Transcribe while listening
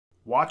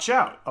Watch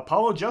out!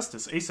 Apollo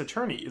Justice Ace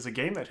Attorney is a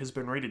game that has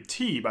been rated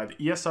T by the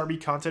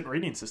ESRB content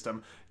rating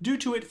system due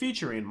to it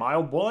featuring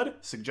mild blood,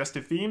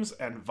 suggestive themes,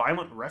 and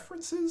violent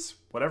references?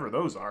 Whatever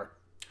those are.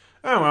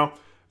 Oh well,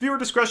 viewer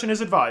discretion is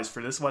advised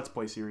for this Let's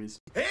Play series.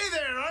 Hey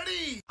there,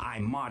 Marty!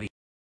 I'm Marty.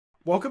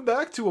 Welcome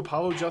back to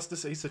Apollo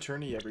Justice Ace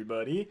Attorney,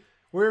 everybody.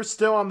 We're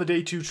still on the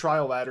Day 2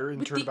 trial ladder in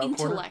With Turnabout the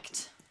Corner.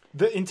 intellect.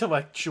 The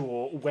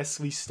intellectual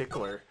Wesley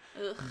Stickler.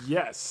 Ugh.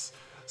 Yes.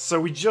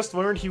 So we just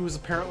learned he was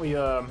apparently,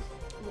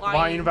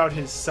 lying about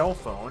his cell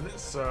phone.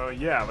 So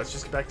yeah, let's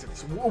just get back to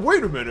this.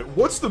 Wait a minute,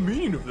 what's the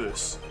meaning of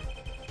this?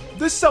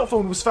 This cell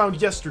phone was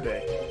found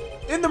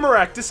yesterday in the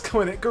Maractus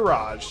Clinic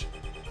garage.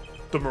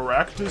 The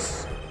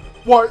Maractus?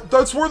 Why,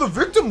 that's where the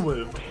victim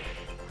lived.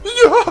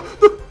 Yeah,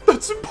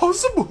 that's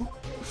impossible.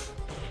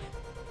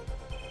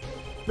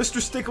 Mr.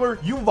 Stickler,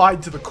 you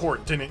lied to the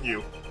court, didn't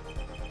you?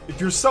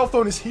 If your cell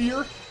phone is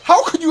here,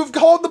 how could you have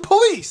called the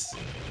police?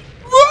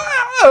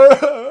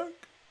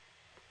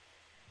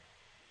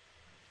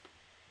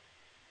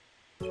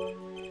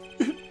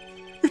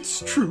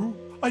 It's true.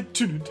 I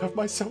didn't have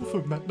my cell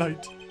phone that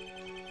night.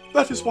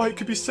 That is why it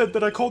could be said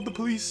that I called the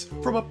police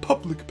from a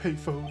public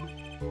payphone.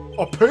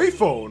 A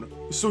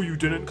payphone? So you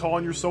didn't call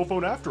on your cell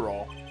phone after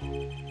all?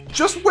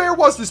 Just where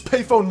was this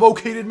payphone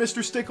located,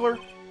 Mr. Stickler?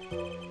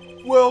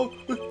 Well,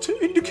 to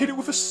indicate it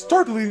with a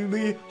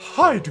startlingly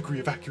high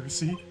degree of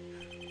accuracy,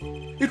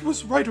 it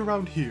was right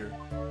around here.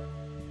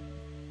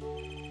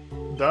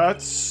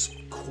 That's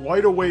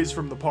quite a ways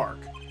from the park.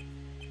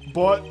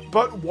 But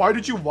why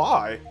did you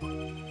lie?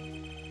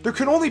 There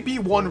can only be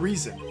one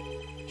reason.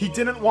 He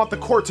didn't want the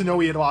court to know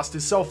he had lost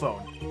his cell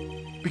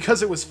phone.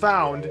 Because it was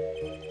found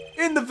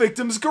in the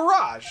victim's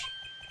garage.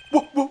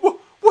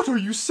 What are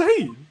you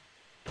saying?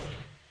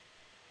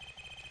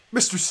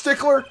 Mr.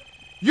 Stickler,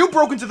 you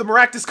broke into the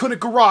Maractus Clinic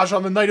garage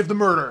on the night of the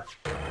murder.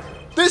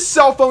 This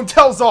cell phone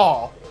tells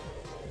all.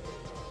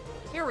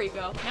 Here we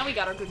go. Now we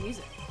got our good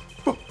music.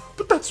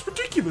 But that's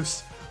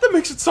ridiculous. That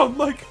makes it sound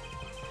like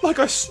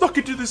I snuck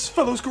into this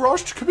fellow's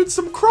garage to commit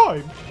some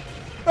crime.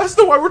 As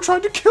though I were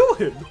trying to kill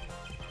him.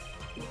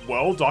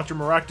 Well, Dr.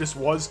 Maractus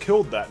was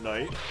killed that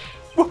night.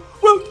 Well,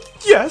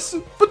 yes,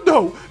 but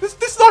no.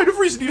 This line of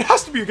reasoning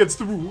has to be against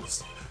the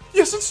rules.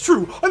 Yes, it's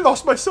true. I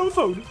lost my cell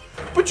phone.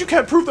 But you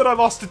can't prove that I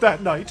lost it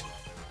that night.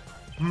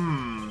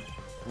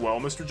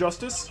 Well, Mr.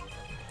 Justice,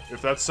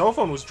 if that cell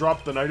phone was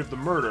dropped the night of the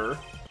murder,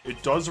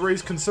 it does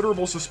raise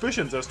considerable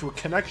suspicions as to a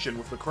connection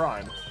with the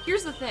crime.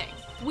 Here's the thing.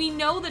 We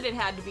know that it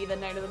had to be the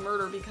night of the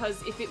murder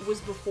because if it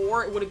was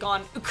before, it would have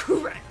gone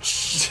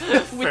crunch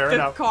with Fair the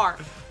enough. car.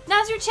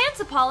 Now's your chance,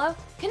 Apollo.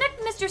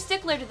 Connect Mr.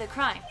 Stickler to the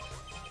crime.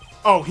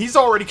 Oh, he's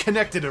already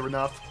connected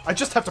enough. I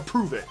just have to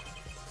prove it.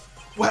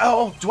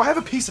 Well, do I have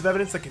a piece of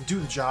evidence that can do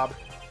the job?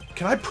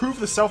 Can I prove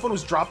the cell phone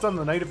was dropped on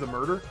the night of the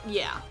murder?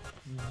 Yeah.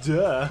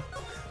 Duh.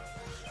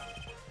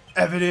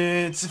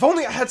 Evidence. If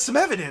only I had some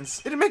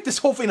evidence. It'd make this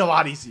whole thing a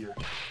lot easier.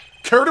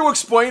 Care to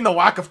explain the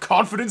lack of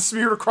confidence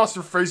smeared across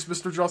your face,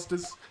 Mr.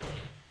 Justice?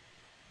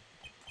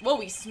 Whoa,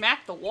 we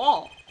smacked the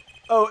wall.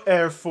 Oh,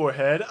 Air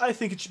Forehead, I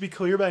think it should be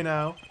clear by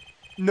now.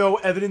 No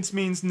evidence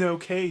means no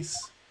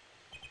case.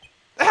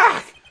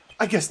 Ah!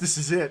 I guess this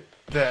is it,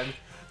 then.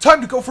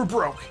 Time to go for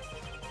broke.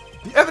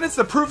 The evidence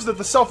that proves that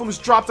the cell phone was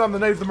dropped on the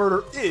night of the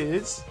murder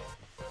is...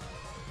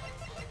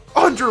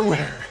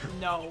 underwear!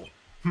 No.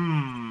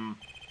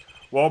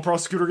 Well,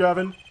 Prosecutor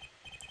Gavin?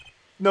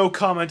 No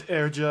comment,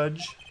 Air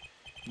Judge.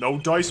 No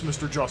dice,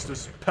 Mr.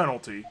 Justice.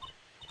 Penalty.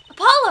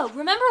 Apollo,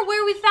 remember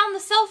where we found the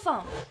cell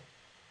phone?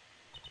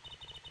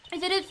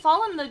 If it had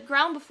fallen on the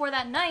ground before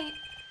that night...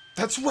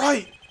 That's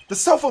right! The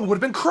cell phone would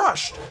have been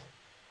crushed!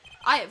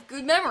 I have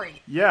good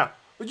memory. Yeah.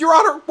 Your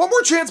Honor, one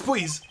more chance,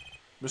 please!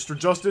 Mr.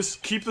 Justice,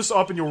 keep this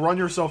up and you'll run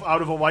yourself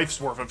out of a life's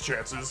worth of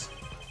chances.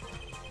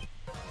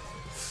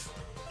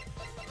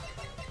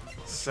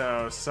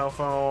 So, cell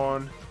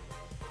phone...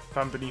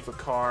 found beneath a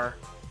car.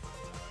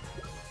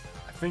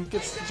 I think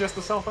it's just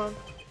a cell phone?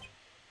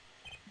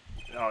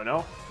 Oh,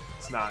 no?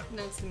 It's not.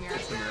 No, it's the mirror.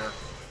 It's the mirror.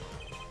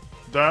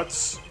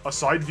 That's a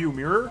side view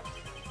mirror?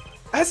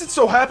 As it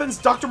so happens,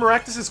 Dr.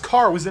 Maractus'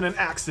 car was in an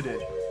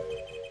accident.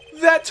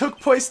 That took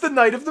place the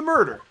night of the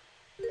murder.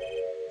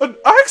 An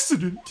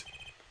accident?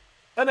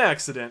 An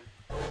accident.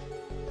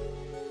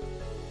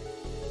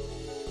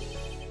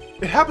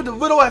 It happened a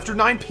little after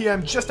 9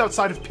 p.m. just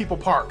outside of People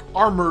Park,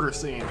 our murder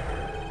scene.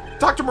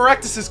 Dr.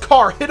 Maractus'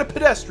 car hit a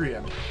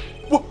pedestrian.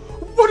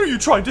 What are you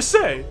trying to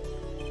say?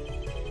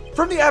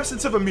 From the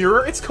absence of a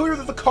mirror, it's clear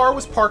that the car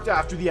was parked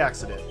after the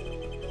accident.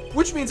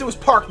 Which means it was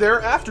parked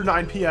there after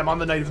 9 p.m. on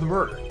the night of the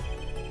murder.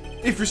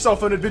 If your cell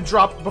phone had been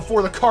dropped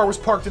before the car was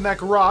parked in that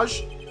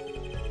garage,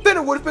 then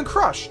it would have been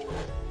crushed.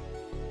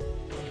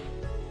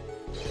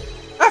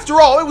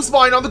 After all, it was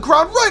lying on the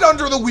ground right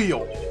under the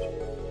wheel.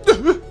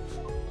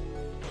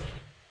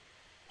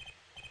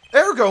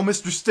 Ergo,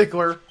 Mr.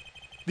 Stickler,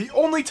 the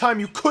only time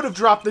you could have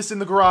dropped this in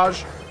the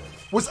garage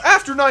was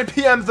after 9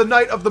 p.m. the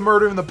night of the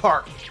murder in the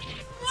park.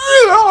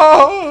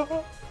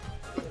 I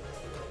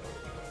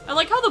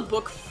like how the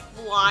book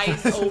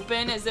flies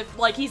open as if,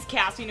 like, he's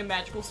casting a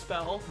magical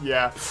spell.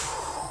 Yeah.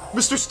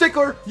 Mr.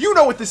 Stickler, you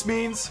know what this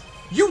means.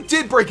 You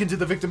did break into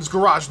the victim's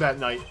garage that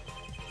night.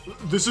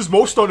 This is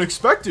most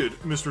unexpected,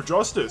 Mr.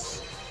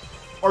 Justice.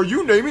 Are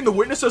you naming the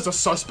witness as a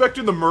suspect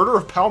in the murder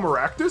of Pal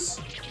Maractus?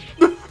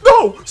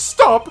 No!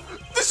 Stop!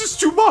 This is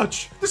too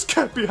much! This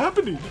can't be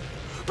happening!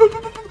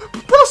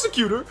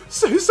 Prosecutor,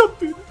 say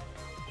something!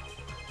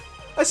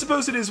 I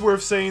suppose it is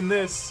worth saying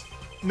this.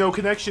 No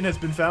connection has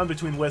been found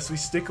between Wesley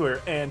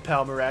Stickler and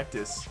Pal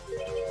Maractus.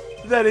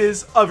 That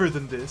is, other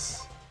than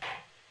this.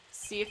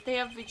 See if they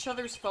have each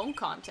other's phone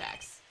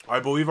contacts. I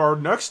believe our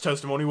next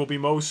testimony will be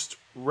most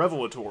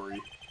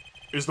revelatory.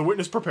 Is the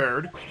witness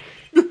prepared?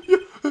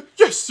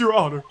 Yes, Your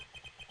Honor.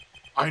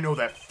 I know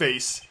that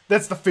face.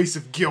 That's the face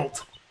of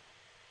guilt.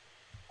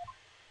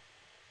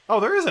 Oh,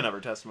 there is another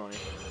testimony.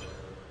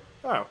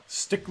 Oh,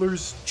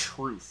 Stickler's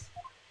truth.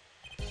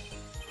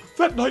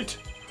 That night,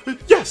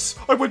 yes,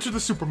 I went to the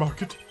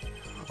supermarket.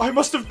 I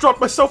must have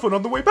dropped my cell phone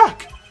on the way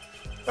back.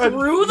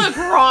 Through the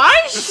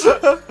garage?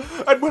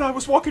 And when I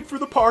was walking through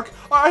the park,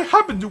 I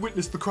happened to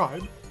witness the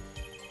crime.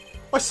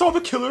 I saw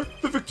the killer,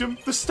 the victim,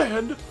 the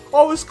stand,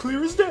 all as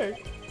clear as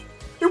day.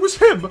 It was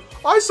him.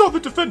 I saw the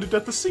defendant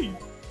at the scene.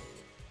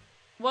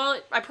 Well,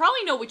 I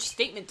probably know which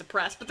statement to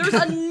press, but there's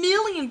a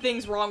million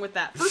things wrong with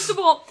that. First of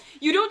all,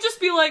 you don't just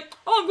be like,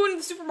 oh, I'm going to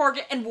the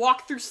supermarket and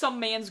walk through some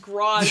man's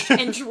garage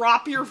and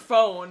drop your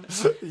phone.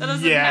 That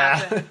doesn't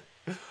happen.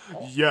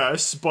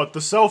 Yes, but the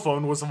cell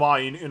phone was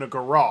lying in a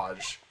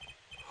garage.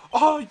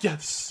 Ah,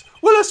 yes.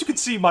 Well, as you can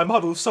see, my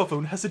model of cell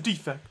phone has a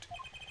defect.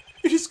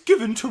 It is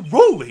given to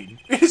rolling.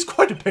 It is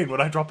quite a pain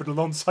when I drop it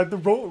alongside the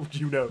road,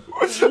 you know.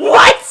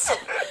 What?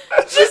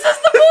 This is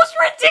the most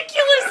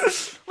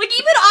ridiculous. Like,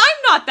 even I'm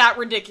not that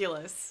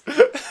ridiculous.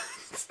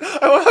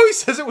 I love how he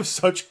says it with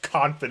such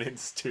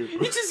confidence, too.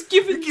 It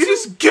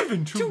is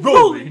given to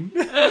rolling.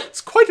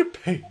 It's quite a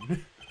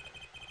pain.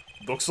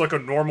 Looks like a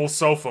normal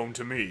cell phone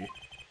to me.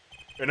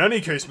 In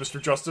any case,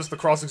 Mr. Justice, the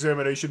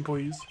cross-examination,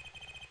 please.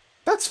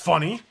 That's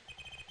funny.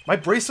 My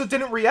bracelet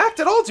didn't react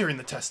at all during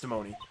the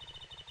testimony.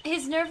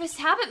 His nervous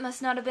habit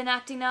must not have been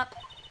acting up.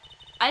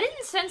 I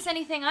didn't sense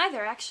anything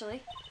either,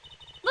 actually.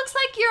 Looks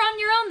like you're on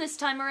your own this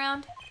time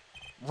around.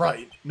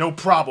 Right, no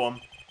problem.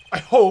 I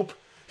hope.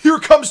 Here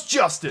comes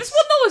justice! This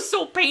one, though, is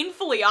so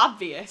painfully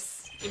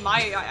obvious. In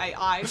my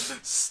eyes.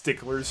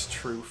 Stickler's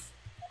truth.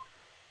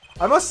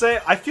 I must say,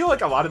 I feel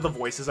like a lot of the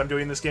voices I'm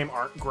doing in this game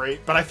aren't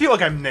great, but I feel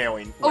like I'm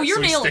nailing you're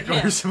nailing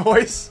Stickler's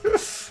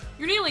voice.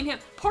 You're nailing him.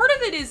 Part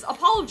of it is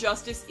Apollo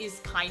Justice is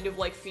kind of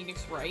like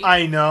Phoenix Wright.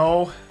 I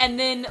know. And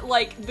then,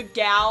 like, the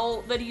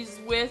gal that he's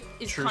with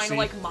is kind of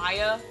like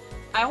Maya.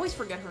 I always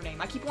forget her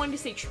name. I keep wanting to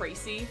say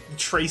Tracy.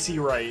 Tracy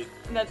Wright.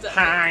 That's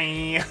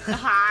Hi.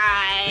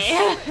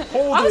 Hi.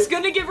 I was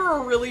gonna give her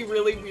a really,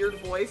 really weird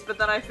voice, but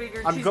then I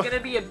figured she's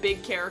gonna be a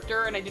big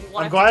character, and I didn't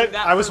want to do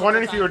that. I was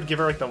wondering if you would give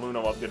her like the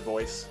Luna Lovegood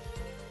voice.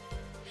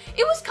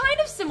 It was kind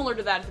of similar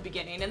to that at the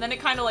beginning, and then it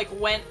kind of like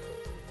went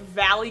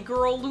Valley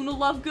Girl Luna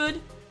Lovegood.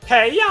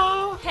 Hey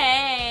y'all!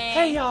 Hey!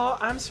 Hey y'all!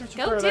 I'm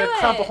searching for the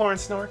Crumplehorn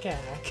Snorkack.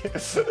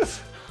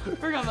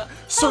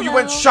 So you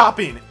went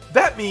shopping.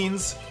 That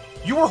means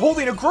you were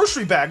holding a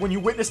grocery bag when you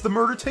witnessed the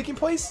murder taking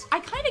place? I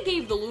kind of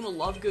gave the Luna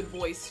Lovegood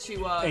voice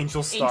to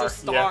Angel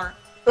Star.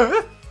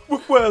 Yeah.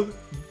 Well,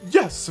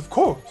 yes, of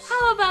course.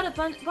 How about a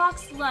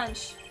boxed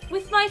lunch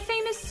with my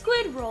famous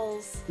squid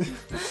rolls?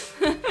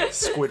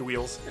 Squid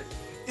wheels.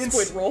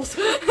 Squid rolls.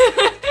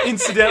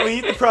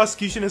 Incidentally, the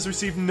prosecution has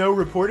received no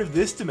report of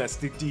this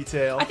domestic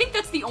detail. I think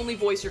that's the only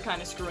voice you're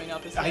kind of screwing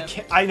up, is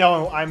him. I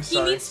know, I'm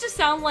sorry. He needs to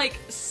sound like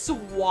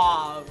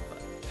suave.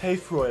 Hey,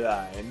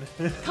 Fräulein.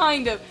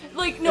 Kind of.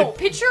 Like, no,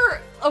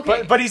 picture...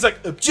 Okay. But he's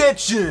like,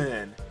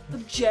 objection!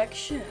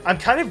 Objection. I'm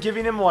kind of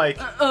giving him, like...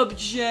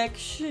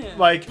 objection.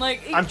 Like,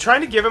 I'm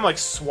trying to give him, like,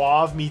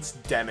 Suave meets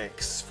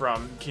Demix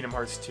from Kingdom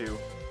Hearts 2.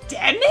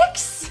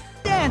 Demix?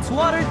 Dance,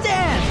 water,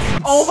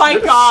 dance! Oh my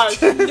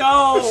gosh,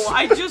 no!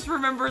 I just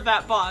remembered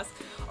that boss.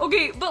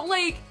 Okay, but,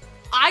 like...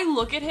 I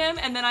look at him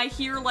and then I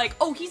hear like,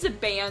 oh, he's a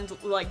band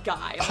like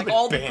guy. Like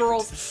all the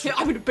girls,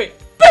 I'm in a band.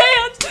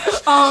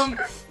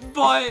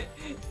 But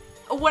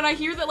when I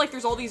hear that like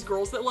there's all these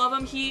girls that love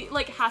him, he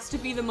like has to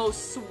be the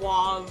most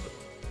suave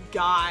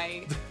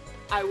guy.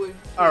 I would.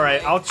 All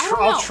right, I'll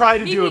try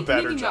to do a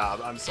better job.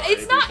 Not. I'm sorry.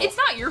 It's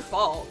not your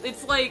fault.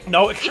 It's like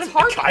it's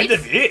hard. It kind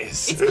of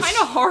is. It's kind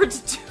of hard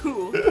to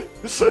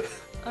do.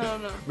 I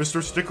don't know.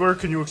 Mr. Stickler,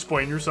 can you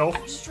explain yourself?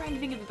 I'm just trying to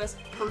think of the best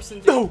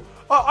person to... No!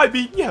 I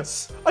mean,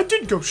 yes. I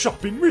did go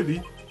shopping,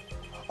 really.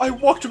 I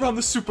walked around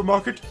the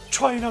supermarket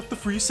trying out the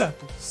free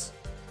samples.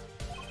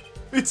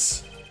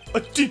 It's a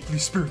deeply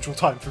spiritual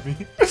time for me.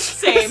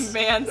 Same,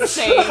 man.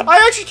 Same.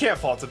 I actually can't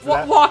fault it for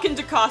that. Walk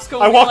into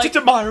Costco. I walked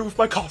into Meijer with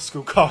my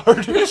Costco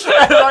card, and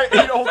I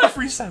ate all the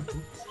free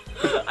samples.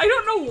 I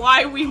don't know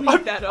why we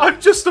made that up.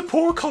 I'm just a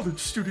poor college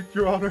student,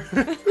 Your Honor.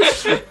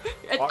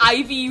 At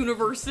Ivy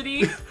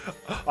University?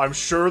 I'm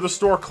sure the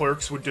store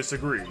clerks would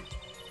disagree.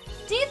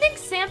 Do you think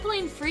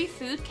sampling free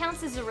food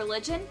counts as a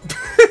religion?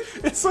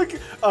 It's like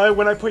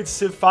when I played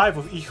Civ 5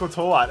 with Eco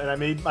Tolat and I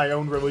made my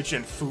own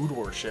religion, food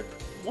worship.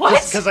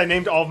 What? Because I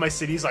named all of my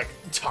cities like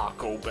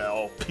Taco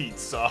Bell,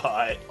 Pizza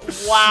Hut.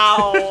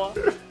 Wow.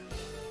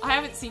 I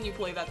haven't seen you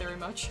play that very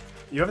much.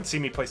 You haven't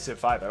seen me play Civ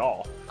 5 at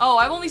all. Oh,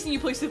 I've only seen you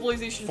play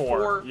Civilization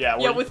 4.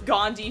 Yeah, with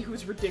Gandhi,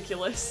 who's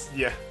ridiculous.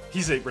 Yeah,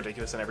 he's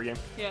ridiculous in every game.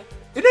 Yeah.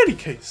 In any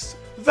case,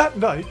 that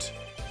night,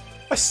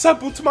 I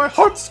sampled to my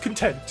heart's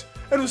content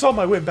and was on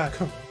my way back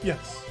home,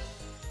 yes.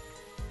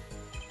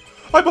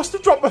 I must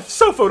have dropped my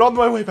cell phone on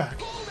my way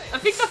back. I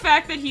think the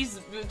fact that he's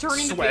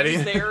turning the Sweating.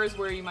 pages there is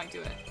where you might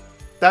do it.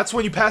 That's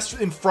when you pass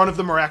in front of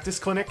the Maractus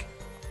Clinic.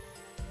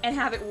 And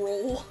have it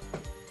roll.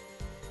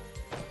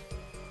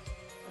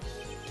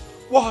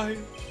 Why,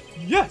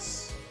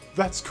 yes,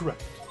 that's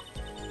correct.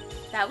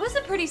 That was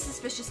a pretty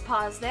suspicious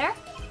pause there.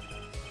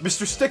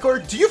 Mr. Stickler,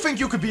 do you think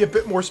you could be a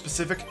bit more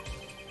specific?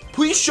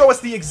 Please show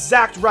us the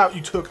exact route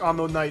you took on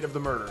the night of the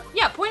murder.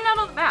 Yeah, point it out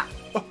on the map.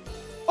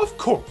 Of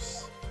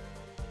course.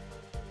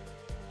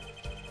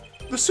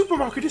 The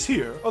supermarket is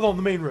here, along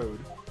the main road.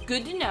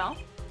 Good to know.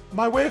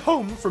 My way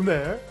home from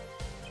there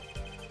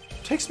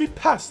takes me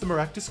past the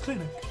Maractus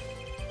Clinic.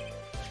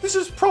 This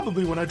is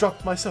probably when I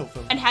dropped my cell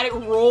phone. And had it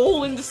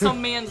roll into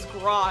some man's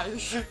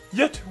garage.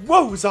 Yet,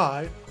 woe was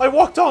I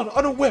walked on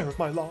unaware of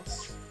my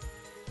loss.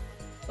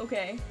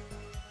 Okay.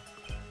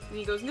 And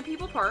he goes into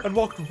People Park. And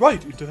walked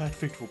right into that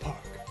fateful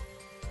park.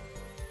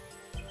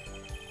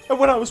 And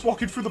when I was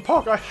walking through the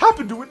park, I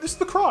happened to witness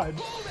the crime.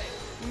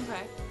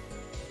 Okay.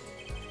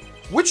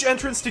 Which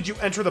entrance did you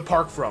enter the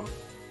park from?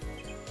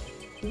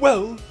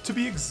 Well, to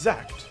be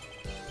exact,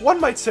 one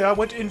might say I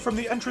went in from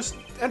the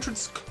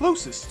entrance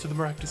closest to the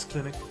Maractus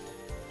Clinic.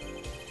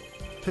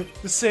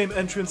 The same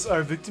entrance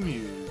our victim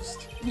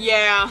used.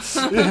 Yeah.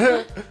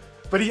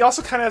 But he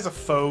also kind of has a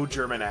faux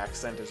German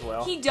accent as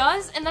well. He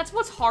does, and that's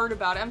what's hard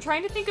about it. I'm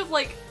trying to think of,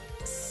 like,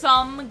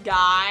 some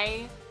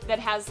guy that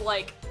has,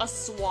 like, a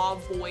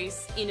suave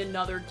voice in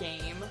another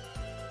game.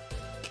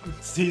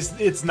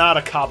 It's not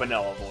a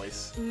Cabanella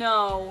voice.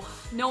 No,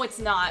 it's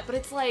not. But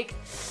it's like...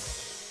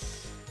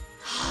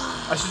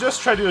 I should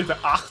just try to do like the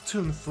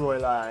Achtung,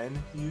 Fräulein.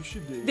 You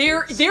should do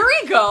There this. you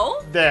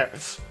go! There.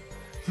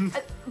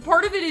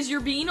 Part of it is you're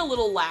being a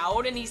little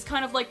loud, and he's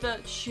kind of like the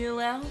chill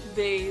out,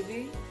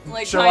 baby.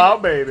 Like Chill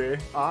out,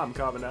 baby. I'm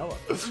Cabanella.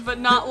 But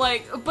not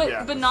like,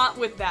 Yeah. but not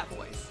with that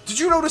voice. Did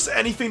you notice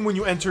anything when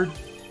you entered?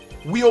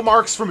 Wheel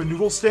marks from a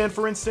noodle stand,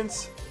 for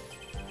instance?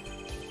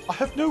 I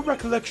have no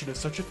recollection of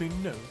such a thing,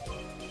 no.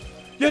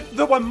 Yet,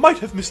 though I might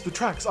have missed the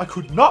tracks, I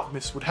could not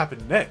miss what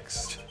happened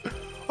next.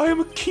 I am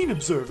a keen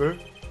observer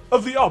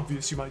of the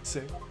obvious, you might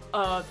say.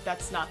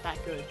 That's not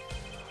that good.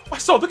 I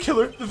saw the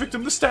killer, the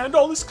victim, the stand,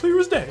 all as clear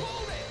as day.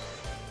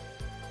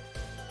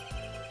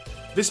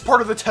 This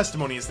part of the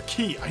testimony is the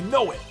key, I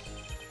know it.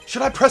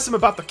 Should I press him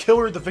about the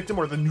killer, the victim,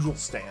 or the noodle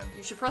stand?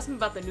 You should press him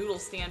about the noodle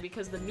stand,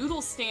 because the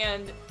noodle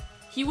stand,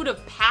 he would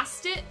have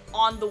passed it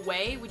on the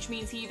way, which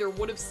means he either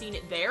would have seen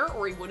it there,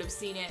 or he would have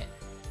seen it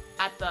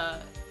at the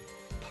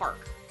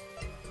park.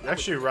 You're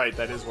actually right,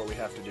 that is what we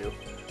have to do.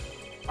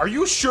 Are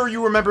you sure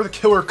you remember the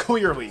killer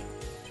clearly?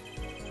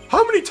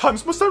 How many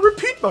times must I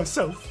repeat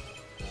myself?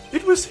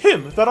 It was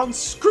him, that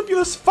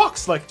unscrupulous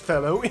fox-like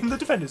fellow in the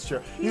defendant's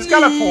chair. He's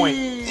got a point.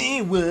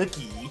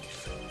 Wookie.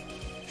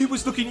 He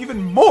was looking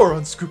even more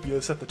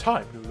unscrupulous at the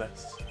time, no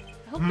less.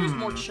 I hope there's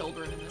more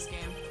children in this game.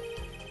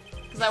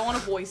 Because I want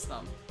to voice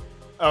them.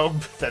 Oh,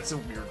 that's a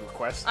weird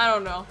request. I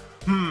don't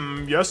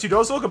know. Yes, he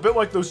does look a bit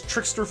like those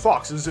trickster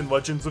foxes in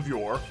Legends of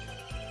Yore.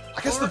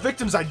 I guess the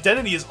victim's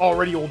identity is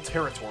already old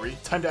territory.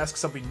 Time to ask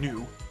something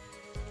new.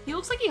 He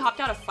looks like he hopped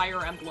out of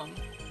Fire Emblem.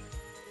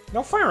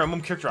 No Fire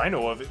Emblem character I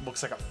know of, it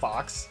looks like a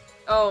fox.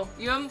 Oh,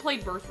 you haven't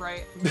played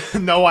Birthright?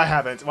 No, I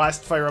haven't.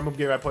 Last Fire Emblem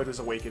game I played was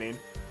Awakening.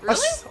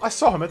 Really? I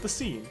saw him at the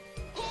scene.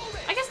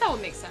 I guess that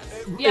would make sense.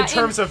 In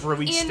terms of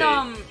release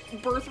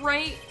date.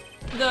 Birthright,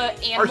 the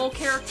animal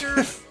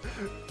character,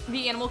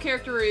 the animal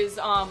character is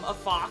a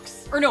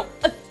fox, or no,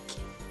 a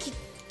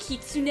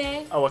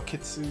kitsune. Oh, a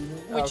kitsune.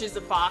 Which is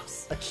a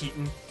fox. A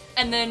kitten.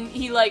 And then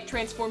he like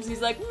transforms. And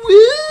he's like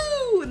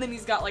woo, and then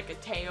he's got like a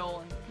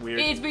tail. And weird.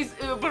 It's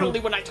basically, but only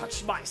when I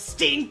touch my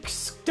stink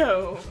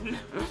stone.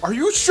 Are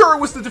you sure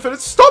it was the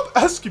defendant? Stop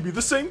asking me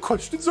the same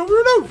questions over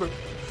and over.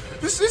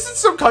 This isn't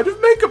some kind of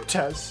makeup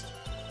test.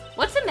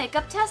 What's a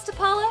makeup test,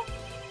 Apollo?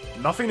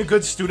 Nothing a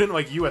good student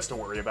like you has to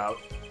worry about.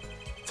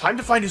 Time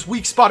to find his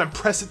weak spot and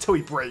press it till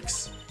he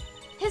breaks.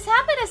 His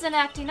habit isn't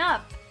acting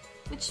up,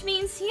 which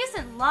means he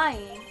isn't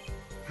lying.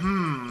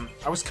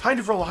 I was kind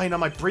of relying on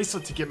my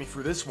bracelet to get me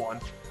through this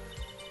one.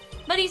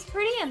 But he's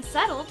pretty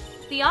unsettled.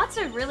 The odds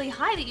are really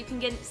high that you can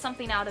get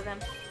something out of him.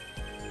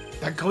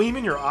 That gleam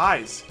in your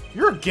eyes.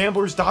 You're a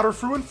gambler's daughter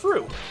through and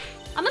through.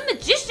 I'm a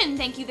magician,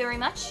 thank you very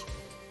much.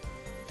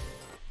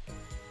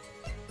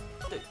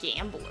 The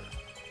gambler.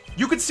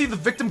 You could see the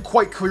victim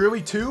quite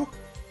clearly, too?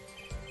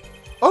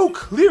 Oh,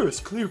 clear as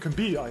clear can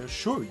be, I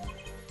assure you.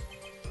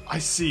 I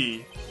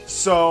see.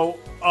 So,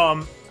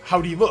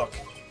 how'd he look?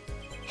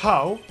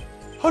 How?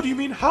 How do you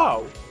mean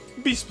how?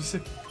 Be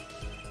specific.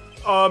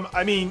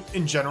 I mean,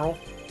 in general.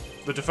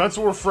 The defense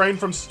will refrain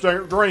from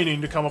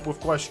straining to come up with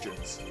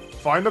questions.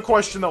 Find the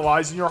question that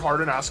lies in your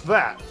heart and ask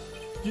that.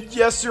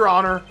 Yes, Your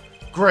Honor.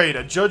 Great,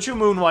 a judge who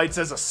moonlights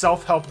as a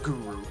self-help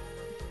guru.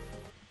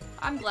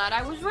 I'm glad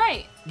I was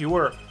right. You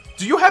were.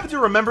 Do you happen to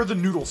remember the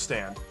noodle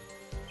stand?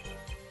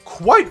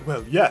 Quite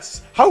well,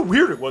 yes. How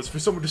weird it was for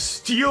someone to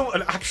steal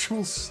an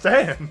actual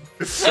stand.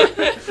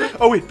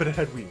 Oh wait, but it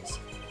had wheels.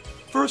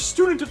 For a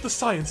student of the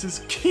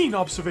sciences, keen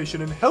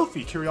observation and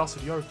healthy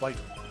curiosity are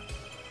vital.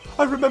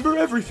 I remember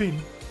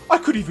everything. I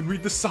could even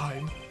read the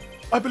sign.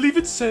 I believe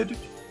it said...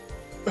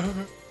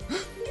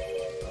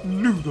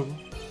 noodle.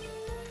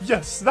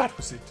 Yes, that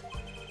was it.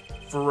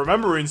 For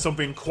remembering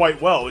something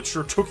quite well, it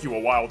sure took you a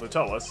while to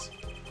tell us.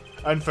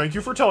 And thank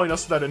you for telling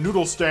us that a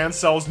noodle stand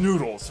sells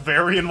noodles.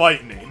 Very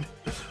enlightening.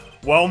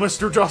 Well,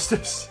 Mr.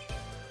 Justice.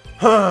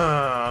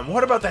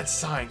 What about that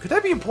sign? Could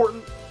that be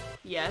important?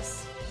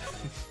 Yes.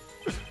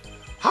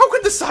 How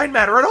could the sign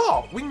matter at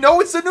all? We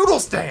know it's a noodle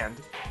stand.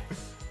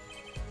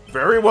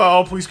 Very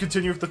well, please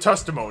continue with the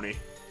testimony.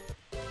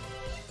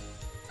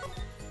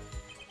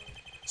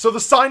 So the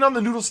sign on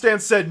the noodle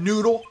stand said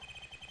noodle.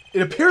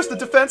 It appears the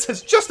defense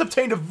has just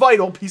obtained a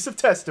vital piece of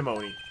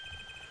testimony.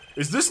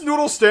 Is this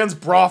noodle stand's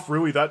broth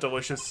really that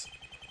delicious?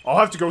 I'll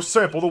have to go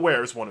sample the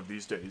wares one of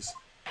these days.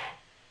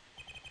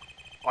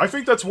 I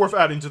think that's worth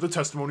adding to the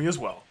testimony as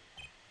well.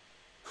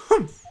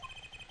 Humph.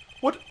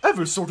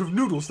 Whatever sort of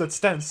noodles that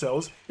stand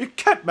sells, it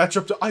can't match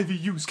up to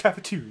IVU's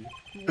cafeteria.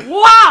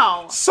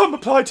 Wow! Some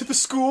apply to the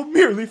school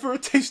merely for a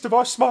taste of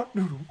our smart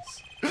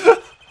noodles.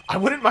 I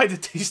wouldn't mind a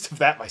taste of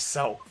that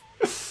myself.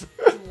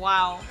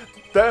 Wow.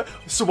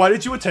 So why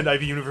did you attend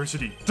Ivy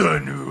University? The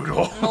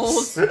noodles.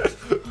 Noodles.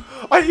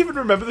 I even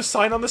remember the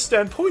sign on the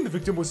stand pulling the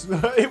victim was...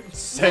 it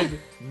said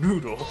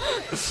noodle.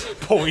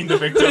 Pulling the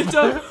victim.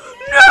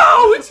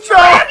 No! It's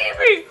dragging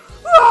me!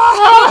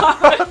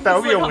 That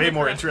would be a like way on the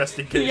more ground.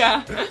 interesting case.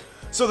 Yeah.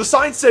 So the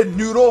sign said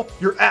noodle.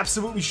 You're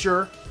absolutely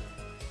sure?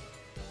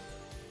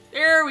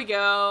 There we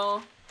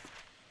go.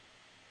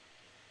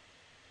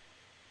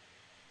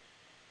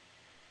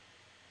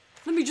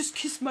 Let me just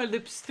kiss my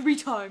lips 3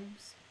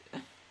 times.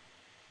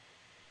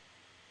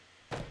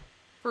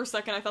 For a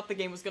second, I thought the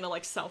game was gonna,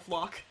 like,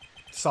 self-lock.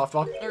 Soft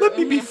lock. Let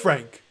me be yeah.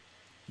 frank.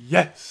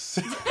 Yes.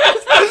 In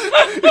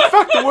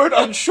fact, the word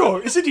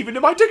unsure isn't even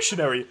in my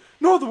dictionary,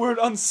 nor the word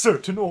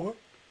uncertain or...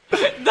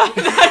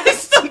 That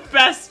is the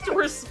best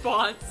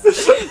response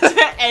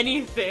to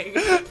anything.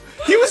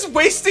 He was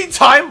wasting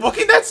time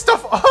looking that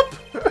stuff up!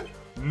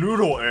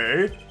 Noodle,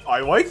 eh? I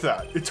like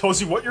that. It tells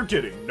you what you're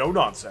getting. No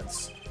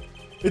nonsense.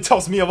 It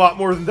tells me a lot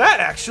more than that,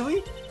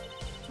 actually.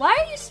 Why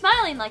are you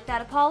smiling like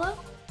that, Apollo?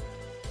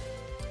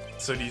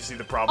 So do you see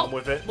the problem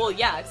with it? Well,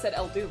 yeah, it said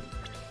El Doom.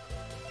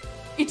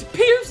 It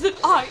appears that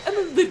I am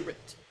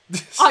illiterate.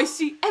 I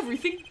see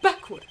everything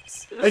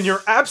backwards. And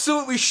you're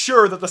absolutely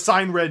sure that the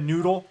sign read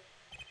noodle?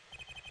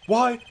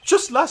 Why,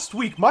 just last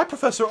week, my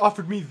professor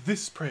offered me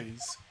this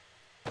praise.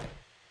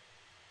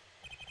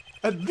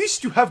 At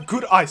least you have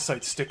good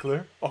eyesight,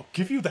 Stickler. I'll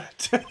give you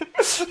that.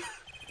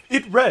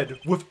 It read,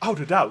 without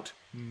a doubt,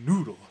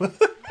 noodle.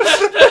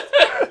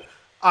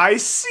 I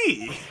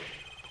see.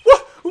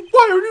 What?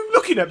 Why are you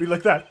looking at me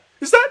like that?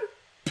 Is that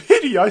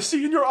pity I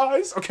see in your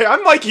eyes? Okay,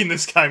 I'm liking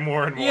this guy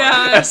more and more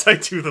as I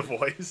do the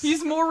voice.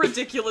 He's more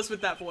ridiculous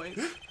with that voice.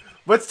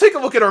 Let's take a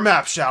look at our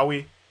map, shall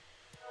we?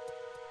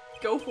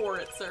 Go for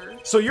it, sir.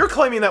 So you're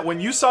claiming that when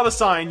you saw the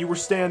sign, you were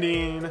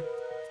standing...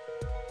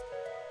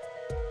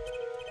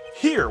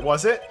 here,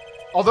 was it?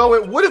 Although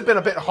it would have been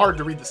a bit hard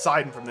to read the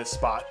sign from this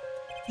spot.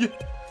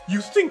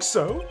 You think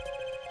so?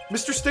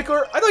 Mr.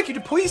 Stickler, I'd like you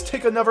to please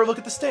take another look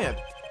at the stand.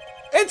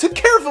 And to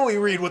carefully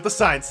read what the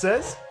sign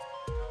says.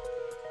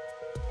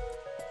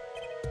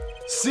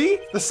 See?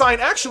 The sign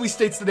actually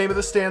states the name of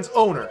the stand's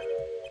owner.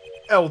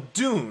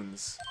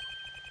 Eldunes.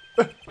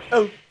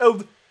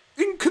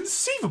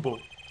 Inconceivable.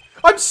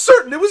 I'm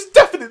certain it was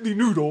definitely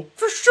Noodle.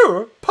 For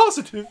sure.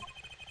 Positive.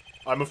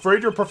 I'm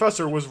afraid your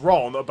professor was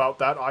wrong about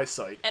that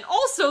eyesight. And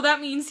also,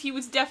 that means he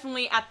was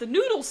definitely at the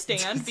noodle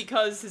stand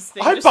because his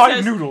thing I just buy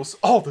says... noodles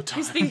all the time.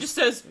 His thing just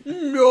says,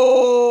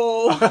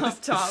 no,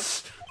 up top.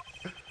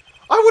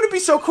 I wouldn't be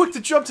so quick to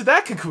jump to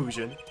that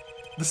conclusion.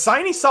 The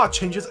sign he saw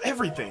changes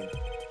everything.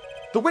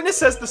 The witness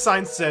says the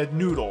sign said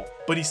noodle,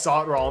 but he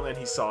saw it wrong and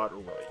he saw it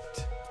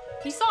right.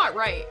 He saw it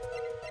right.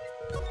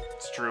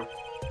 It's true.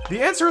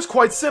 The answer is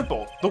quite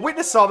simple. The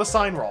witness saw the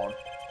sign wrong.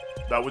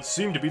 That would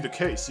seem to be the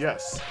case,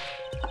 yes.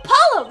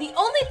 Apollo, the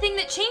only thing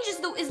that changes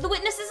is the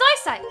witness's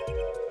eyesight.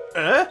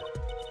 Eh?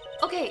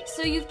 Okay,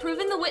 so you've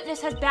proven the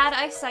witness has bad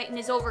eyesight and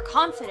is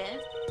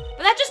overconfident,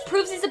 but that just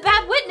proves he's a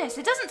bad witness.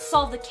 It doesn't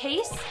solve the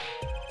case.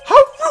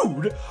 How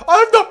rude! I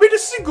have not made a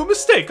single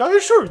mistake, I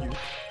assure you.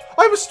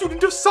 I'm a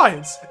student of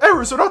science.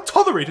 Errors are not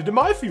tolerated in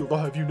my field, I'll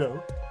have you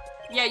know.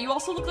 Yeah, you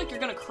also look like you're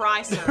gonna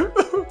cry, sir.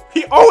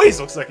 He always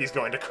looks like he's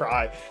going to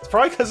cry. It's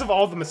probably because of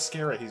all the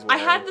mascara he's I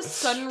wearing. had the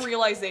sudden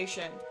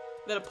realization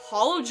that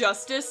Apollo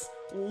Justice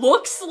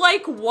looks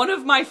like one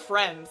of my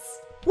friends.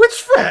 Which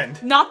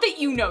friend? Not that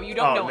you know, you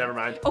don't know him. Never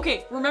mind.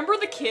 Okay, remember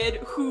the kid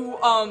who,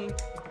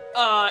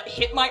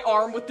 hit my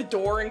arm with the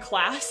door in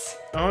class?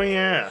 Oh,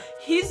 yeah.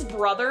 His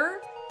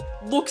brother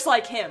looks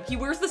like him. He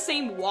wears the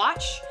same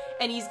watch,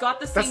 and he's got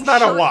the same That's not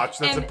shirt a watch,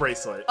 that's a and-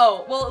 bracelet.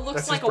 Oh, well, it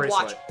looks That's like his a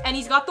watch. bracelet. And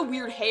he's got the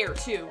weird hair,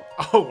 too.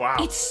 Oh, wow.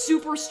 It's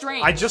super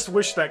strange. I just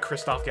wish that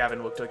Christoph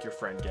Gavin looked like your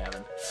friend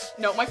Gavin.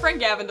 No, my friend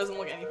Gavin doesn't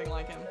look anything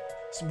like him.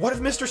 So what if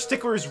Mr.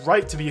 Stickler is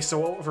right to be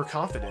so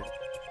overconfident?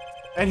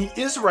 And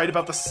he is right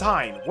about the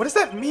sign. What does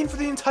that mean for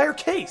the entire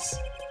case?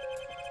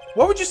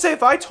 What would you say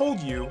if I told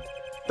you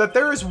that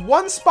there is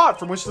one spot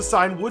from which the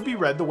sign would be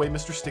read the way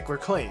Mr. Stickler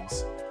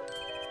claims?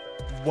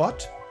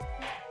 What?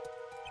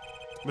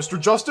 Mr.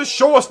 Justice,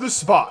 show us this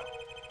spot.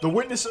 The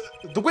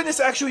witness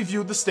actually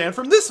viewed the stand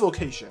from this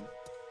location.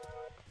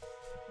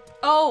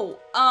 Oh,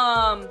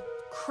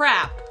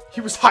 crap. He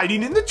was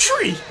hiding in the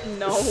tree.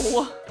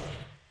 No.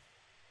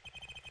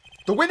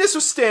 The witness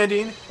was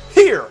standing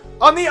here,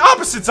 on the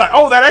opposite side.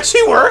 Oh, that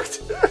actually worked.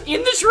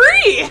 In the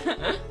tree!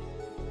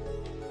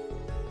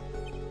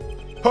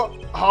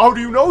 How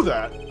do you know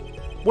that?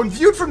 When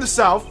viewed from the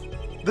south,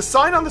 the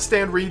sign on the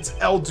stand reads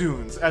El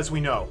Dunes, as we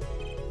know.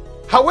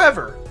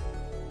 However,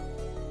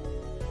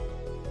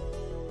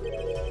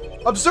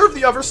 observe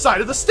the other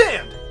side of the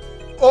stand.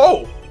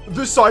 Oh,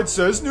 this side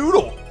says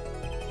Noodle.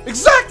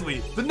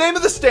 Exactly! The name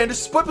of the stand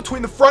is split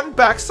between the front and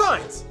back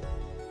signs.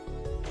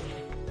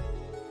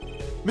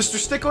 Mr.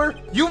 Stickler,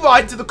 you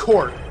lied to the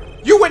court.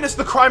 You witnessed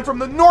the crime from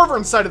the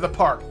northern side of the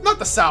park, not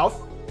the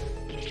south.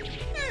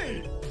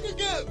 Hey, you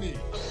got me.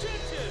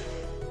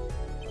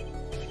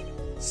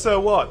 So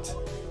what?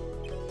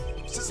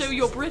 So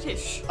you're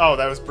British. Oh,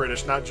 that was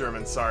British, not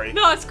German, sorry.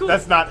 No, it's cool.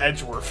 That's not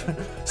Edgeworth.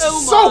 Oh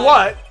So my.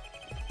 what?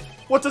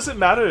 What does it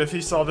matter if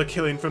he saw the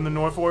killing from the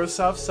north or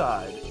south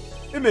side?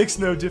 It makes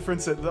no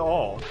difference at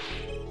all.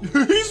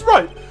 He's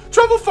right.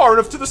 Travel far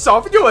enough to the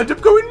south and you'll end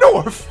up going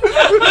north.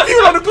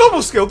 Even on a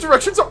global scale,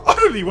 directions are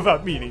utterly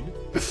without meaning.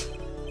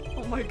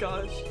 Oh my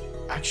gosh.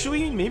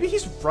 Actually, maybe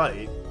he's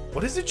right.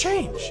 What does it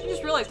change? I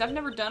just realized I've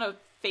never done a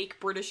fake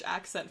British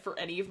accent for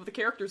any of the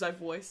characters I've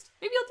voiced.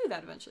 Maybe I'll do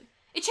that eventually.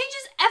 It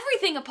changes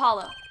everything,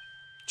 Apollo.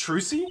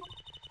 Trucy?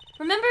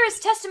 Remember his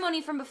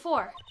testimony from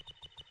before.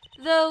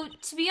 Though,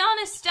 to be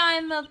honest,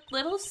 I'm a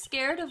little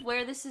scared of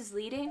where this is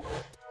leading.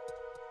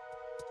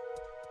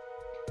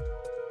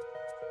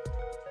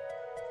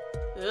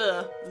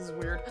 Ugh, this is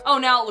weird. Oh,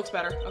 now it looks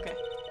better. Okay.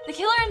 The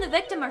killer and the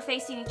victim are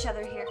facing each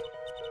other here.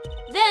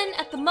 Then,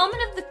 at the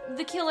moment of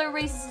the killer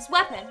raises his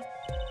weapon,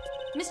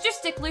 Mr.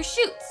 Stickler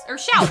shoots, or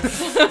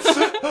shouts.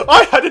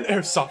 I had an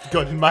airsoft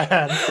gun in my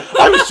hand.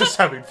 I was just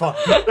having fun.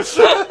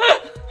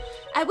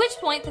 At which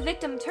point, the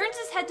victim turns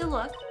his head to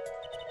look,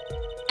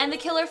 and the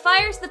killer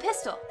fires the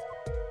pistol.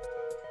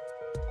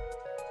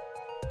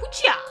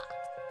 Poocha!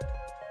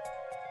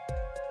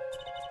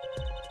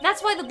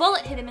 That's why the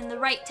bullet hit him in the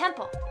right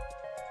temple.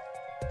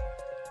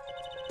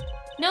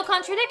 No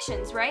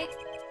contradictions, right?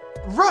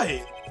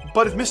 Right,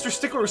 but if Mr.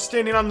 Stickler was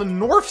standing on the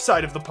north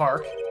side of the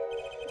park,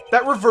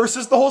 that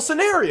reverses the whole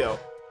scenario.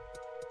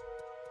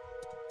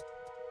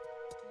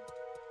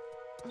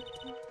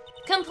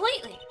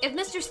 Completely. If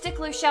Mr.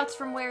 Stickler shouts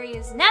from where he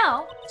is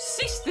now,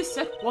 Cease this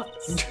at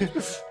once.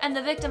 and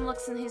the victim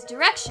looks in his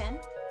direction,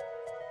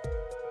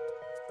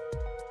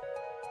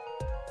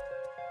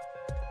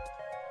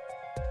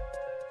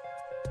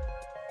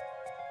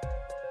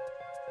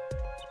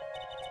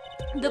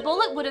 the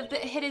bullet would have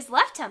hit his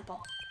left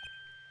temple.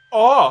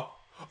 In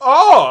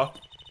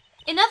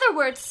In other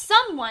words,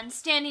 someone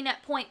standing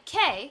at point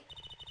K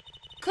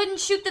couldn't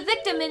shoot the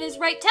victim in his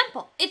right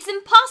temple. It's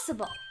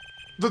impossible.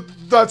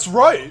 That's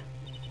right.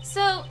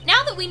 So,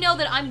 now that we know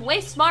that I'm way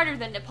smarter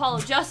than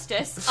Apollo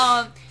Justice,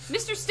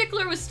 Mr.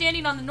 Stickler was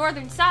standing on the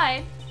northern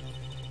side,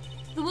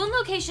 the wound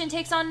location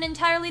takes on an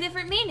entirely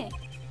different meaning.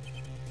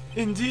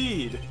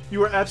 Indeed.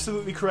 You are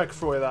absolutely correct,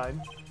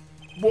 Fräulein.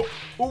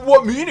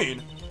 What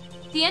meaning?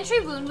 The entry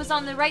wound was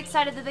on the right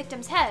side of the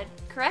victim's head,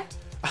 correct?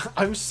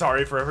 I'm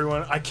sorry for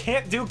everyone. I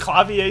can't do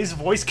Clavier's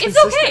voice It's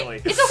consistently.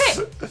 okay. It's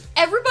okay.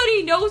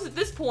 Everybody knows at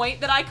this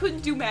point that I couldn't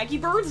do Maggie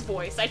Bird's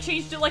voice. I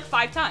changed it like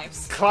 5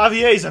 times.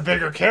 Clavier's a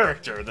bigger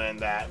character than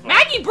that. but-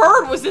 Maggie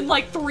Bird was in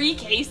like 3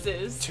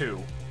 cases. 2.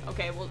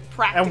 Okay, well,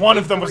 practically And one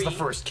of them was 3. the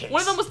first case.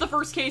 One of them was the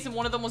first case, and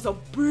one of them was a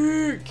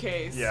big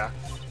case. Yeah.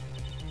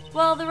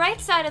 Well, the right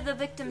side of the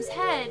victim's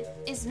head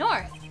is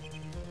north.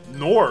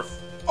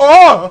 North.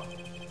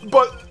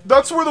 But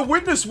that's where the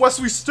witness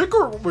Wesley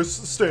Sticker was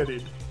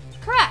standing.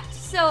 Correct.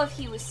 So if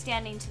he was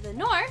standing to the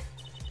north,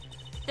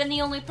 then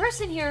the only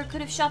person here who could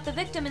have shot the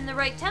victim in the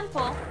right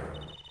temple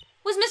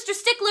was Mr.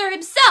 Stickler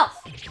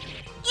himself.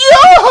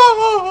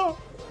 Yeah!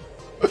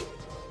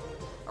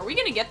 Are we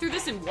gonna get through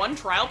this in one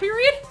trial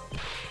period?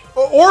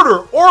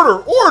 Order!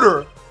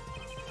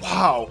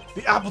 Wow,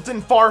 the apple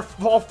didn't fall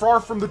far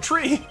from the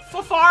tree.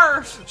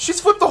 Far.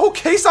 She's flipped the whole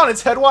case on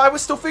its head while I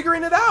was still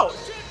figuring it out.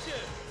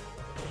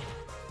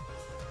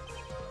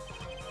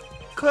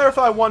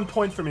 Clarify one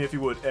point for me if you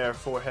would, Air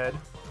Forehead.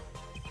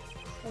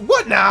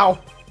 What now?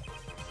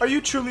 Are you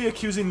truly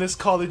accusing this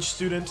college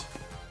student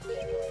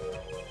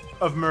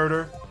of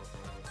murder?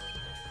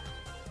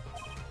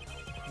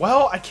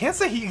 Well, I can't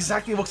say he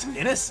exactly looks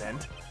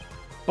innocent,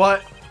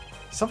 but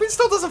something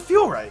still doesn't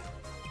feel right.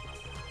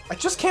 I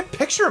just can't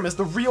picture him as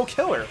the real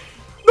killer.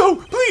 No,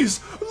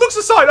 please! Looks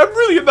aside, I'm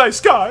really a nice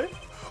guy!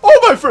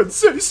 All my friends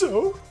say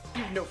so!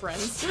 You have no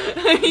friends.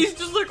 He's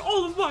just like,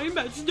 all of my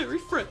imaginary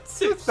friends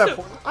say It's that so.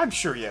 point. I'm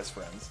sure he has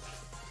friends.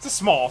 It's a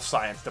small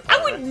science I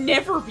department. would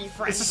never be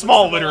friends It's a with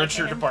small someone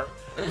literature like him.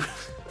 department.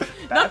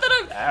 Not that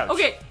I'm... Ouch.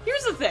 Okay,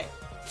 here's the thing.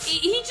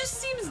 He just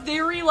seems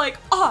very like,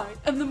 I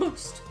am the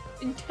most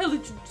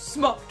intelligent,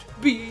 smart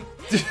being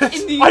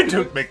in the I universe.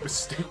 don't make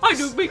mistakes. I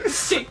don't make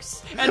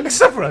mistakes. And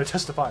Except when I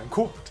testify in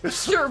court.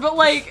 sure, but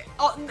like,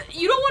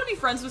 you don't want to be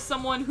friends with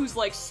someone who's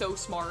like so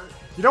smart.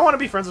 You don't want to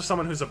be friends with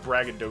someone who's a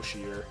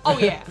braggadocier. Oh,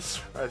 yeah.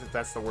 I think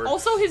that's the word.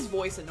 Also, his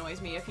voice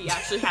annoys me if he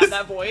actually had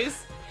that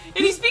voice. And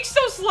he speaks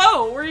so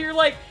slow, where you're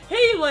like,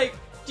 hey, like,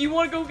 do you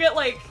want to go get,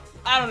 like,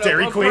 I don't know,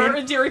 Dairy Queen?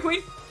 A Dairy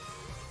Queen?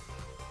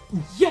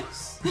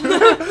 Yes.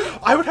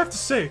 I would have to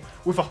say,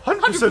 with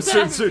 100%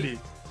 certainty,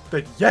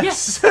 that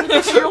yes.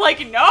 You're like,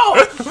 no,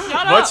 shut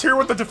up. Let's hear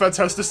what the defense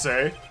has to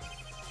say.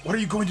 What are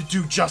you going to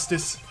do,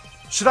 Justice?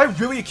 Should I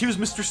really accuse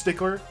Mr.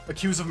 Stickler?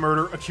 Accuse of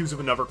murder, accuse of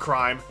another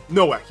crime?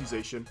 No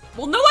accusation.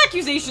 Well, no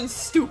accusation's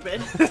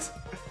stupid.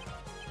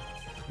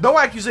 No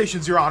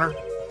accusations, Your Honor.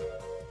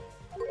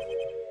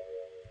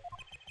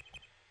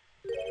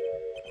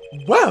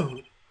 Well,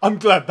 I'm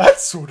glad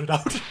that's sorted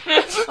out.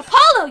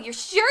 Apollo, you're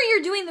sure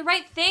you're doing the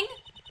right thing?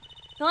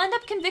 They'll end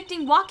up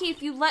convicting Walkie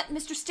if you let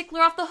Mr.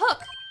 Stickler off the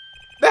hook.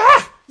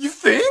 Ah, you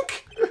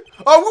think?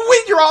 Oh,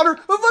 wait, Your Honor.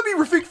 Let me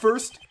rethink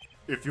first.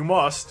 If you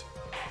must.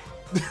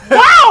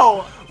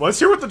 Wow! Let's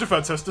hear what the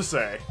defense has to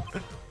say.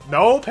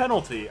 No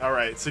penalty. All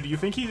right. So, do you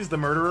think he's the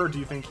murderer, or do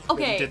you think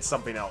Okay. he did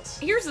something else?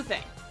 Here's the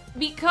thing.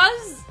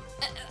 Because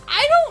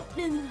I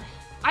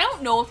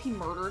don't know if he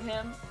murdered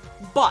him,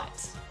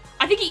 but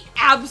I think he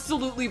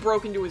absolutely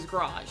broke into his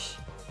garage.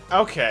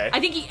 Okay. I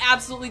think he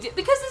absolutely did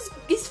because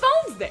his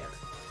phone's there.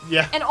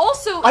 Yeah. And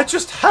also, I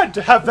just had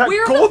to have that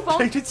where the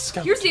gold-plated phone,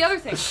 skeleton. here's the other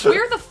thing.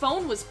 Where the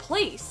phone was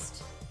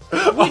placed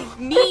would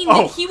mean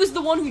Oh. that he was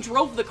the one who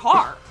drove the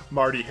car.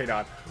 Marty, hang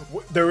on.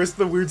 There was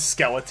the weird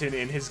skeleton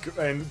in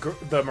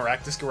the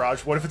Maractus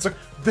garage. What if it's like,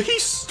 he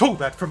stole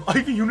that from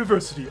Ivy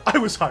University. I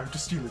was hired to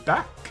steal it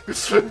back.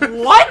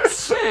 What?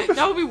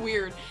 That would be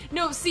weird.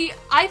 No, see,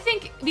 I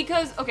think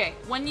because, okay,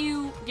 when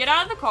you get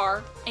out of the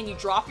car and you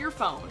drop your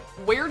phone,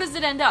 where does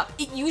it end up?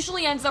 It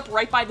usually ends up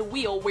right by the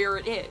wheel where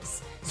it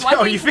is. So I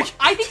think, you think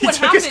I think he what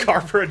took happened, his car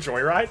for a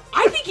joyride?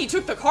 I think he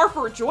took the car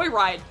for a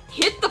joyride,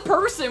 hit the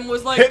person,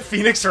 was like, Hit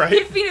Phoenix, right?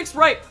 hit Phoenix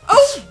right.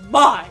 Oh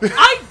my!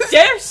 I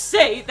dare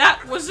say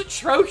that was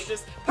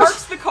atrocious.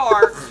 Parks the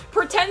car,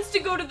 pretends to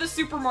go to the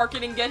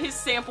supermarket and get his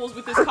samples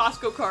with his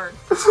Costco card,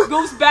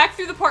 goes back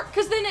through the park,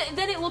 because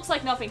then it looks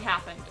like nothing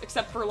happened,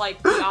 except for,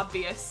 like, the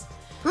obvious.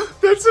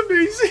 That's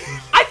amazing.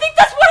 I think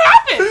that's what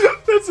happened!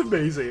 That's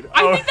amazing.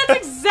 I think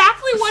that's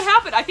exactly what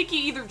happened. I think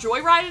he either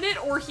joyrided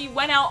it, or he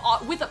went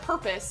out with a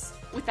purpose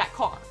with that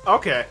car.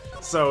 Okay,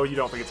 so you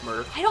don't think it's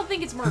murder? I don't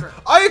think it's murder.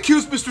 I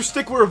accuse Mr.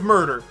 Stickler of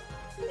murder.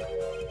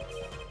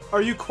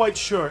 Are you quite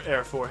sure,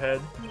 Air Forehead?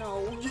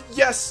 No.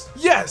 Yes,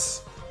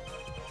 yes!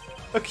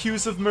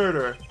 Accused of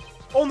murder.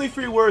 Only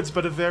 3 words,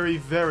 but a very,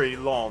 very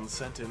long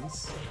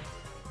sentence.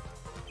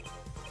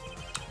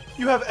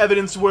 You have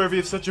evidence worthy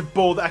of such a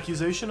bold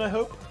accusation, I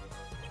hope?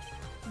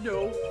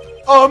 No.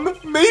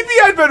 Maybe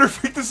I'd better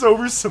think this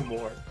over some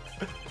more.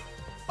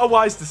 A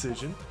wise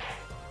decision.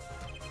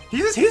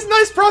 He's a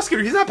nice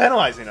prosecutor. He's not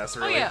penalizing us,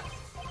 Oh really. yeah.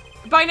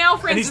 By now,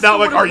 Francis And he's not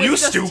like, would've are you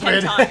whipped us 10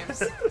 stupid?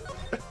 times.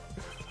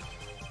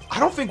 I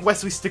don't think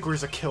Wesley Stickler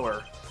is a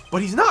killer,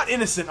 but he's not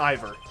innocent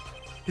either.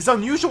 His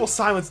unusual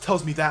silence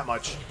tells me that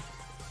much.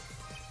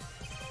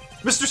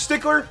 Mr.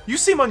 Stickler, you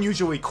seem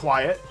unusually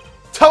quiet.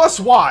 Tell us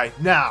why,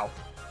 now.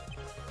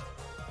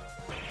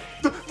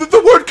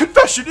 The word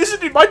confession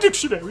isn't in my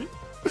dictionary.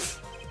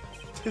 Tisk,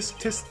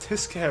 tisk,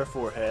 tisk, Hair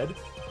Forehead.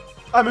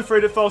 I'm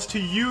afraid it falls to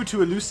you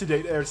to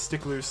elucidate Air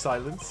Stickler's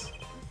silence.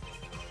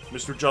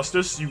 Mr.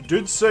 Justice, you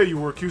did say you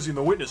were accusing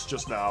the witness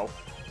just now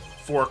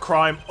for a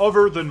crime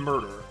other than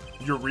murder.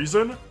 Your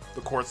reason?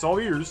 The court's all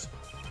ears.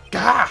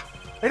 Gah!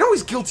 I know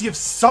he's guilty of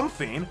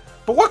something,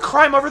 but what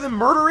crime other than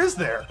murder is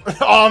there?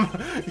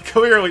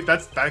 Clearly,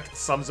 that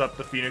sums up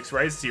the Phoenix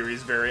Wright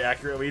series very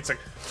accurately. It's like,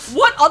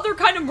 What other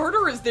kind of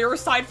murder is there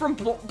aside from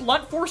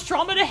blunt force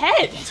trauma to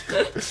head?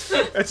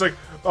 it's like,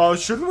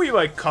 shouldn't we,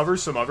 like, cover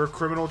some other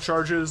criminal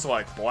charges,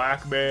 like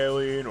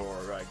blackmailing, or,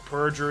 like,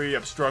 perjury,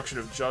 obstruction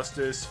of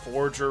justice,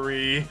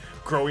 forgery,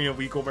 growing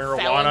illegal marijuana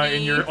Felony.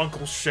 in your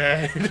uncle's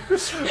shed?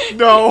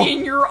 No.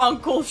 In your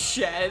uncle's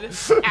shed,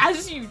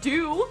 as you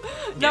do.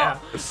 No, Yeah.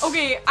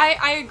 okay,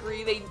 I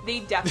agree. They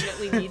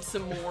definitely need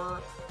some more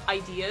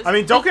ideas. I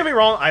mean, don't get me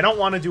wrong, I don't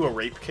want to do a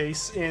rape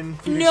case in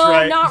Phoenix No,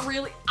 Wright. not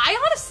really.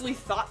 I honestly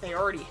thought they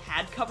already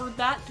had covered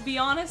that, to be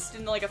honest,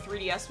 in like a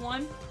 3DS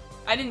one.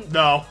 I didn't.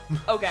 No.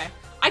 Okay,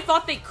 I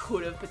thought they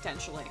could have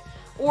potentially.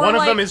 Or One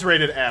like, of them is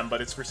rated M,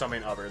 but it's for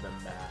something other than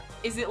that.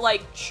 Is it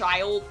like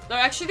child? No,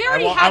 actually, they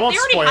already I had. won't They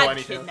already spoil had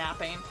anything.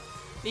 kidnapping.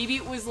 Maybe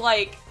it was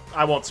like.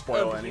 I won't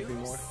spoil abuse?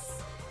 anything more.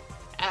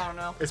 I don't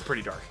know. It's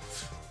pretty dark.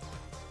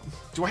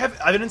 Do I have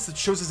evidence that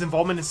shows his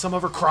involvement in some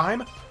other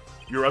crime?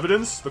 Your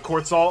evidence? The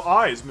court's all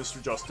eyes,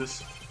 Mr.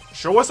 Justice.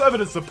 Show us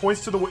evidence that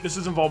points to the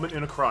witness's involvement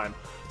in a crime.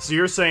 So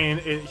you're saying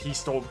he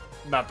stole,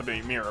 not the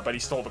mirror, but he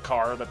stole the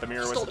car that the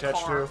mirror was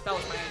attached to? That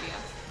was my idea.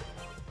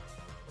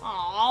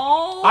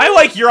 Aww. I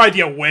like your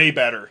idea way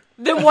better.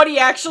 Than what he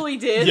actually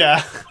did?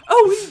 Yeah.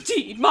 Oh,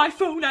 indeed, my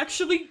phone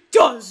actually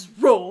does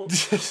roll.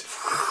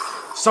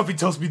 Something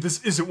tells me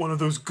this isn't one of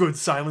those good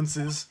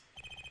silences.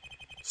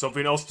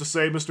 Something else to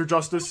say, Mr.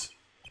 Justice?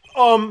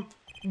 One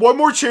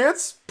more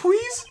chance,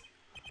 please?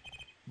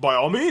 By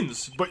all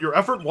means, but your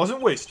effort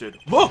wasn't wasted.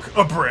 Look,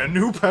 a brand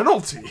new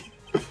penalty.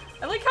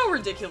 I like how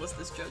ridiculous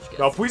this judge gets.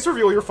 Now, please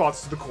reveal your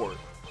thoughts to the court.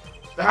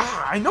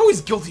 I know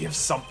he's guilty of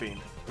something,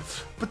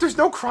 but there's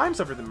no crimes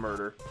other than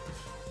murder.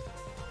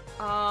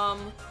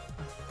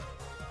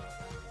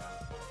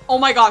 Oh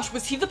my gosh,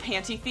 was he the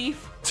panty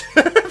thief?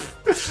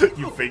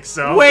 You think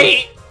so?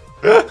 Wait!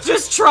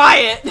 Just try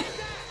it!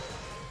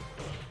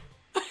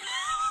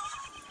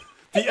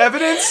 The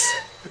evidence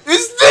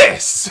is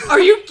this! Are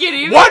you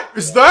kidding me? What?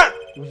 Is that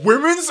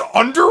women's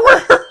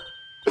underwear?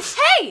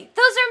 Hey,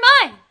 those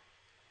are mine.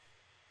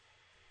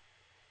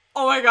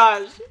 Oh my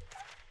gosh.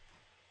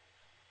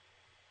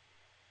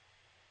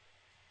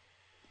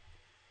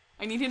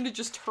 I need him to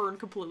just turn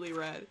completely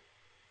red.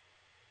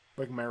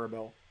 Like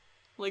Maribel.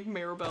 Like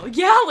Maribel.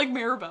 Yeah, like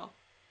Maribel.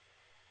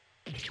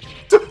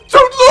 Don't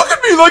look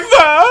at me like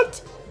that!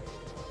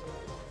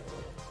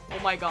 Oh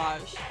my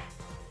gosh.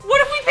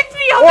 What if we picked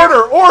the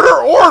other?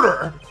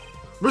 Order!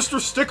 Mr.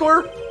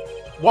 Stickler,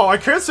 while I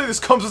can't say this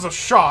comes as a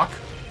shock,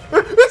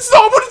 it's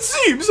not what it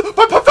seems!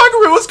 By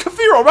Pythagoras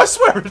Kathiron, I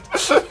swear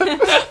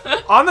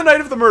it! On the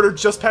night of the murder,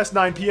 just past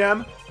 9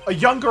 p.m., a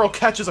young girl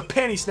catches a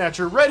panty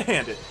snatcher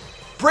red-handed.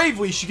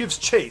 Bravely, she gives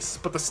chase,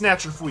 but the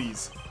snatcher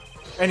flees.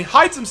 And he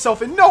hides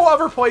himself in no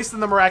other place than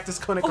the Maractus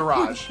Clinic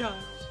garage. Oh my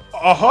gosh.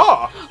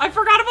 Aha! I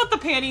forgot about the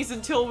panties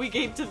until we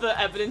came to the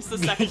evidence the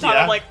second time.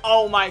 Yeah. I'm like,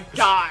 oh my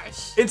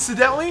gosh.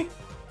 Incidentally,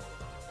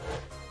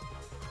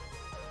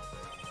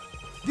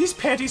 these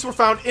panties were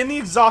found in the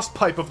exhaust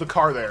pipe of the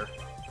car there.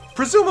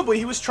 Presumably,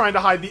 he was trying to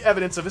hide the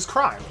evidence of his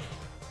crime.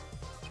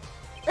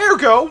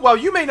 Ergo, while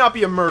you may not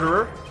be a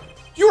murderer,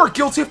 you are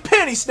guilty of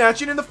panty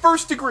snatching in the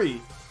first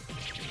degree.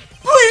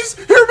 Please,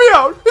 hear me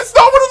out! It's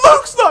not what it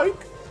looks like!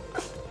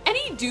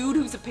 Any dude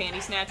who's a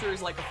panty snatcher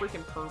is like a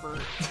freaking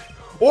pervert.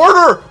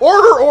 Order!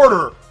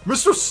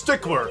 Mr.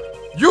 Stickler,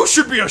 you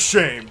should be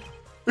ashamed!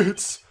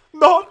 It's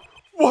not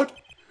what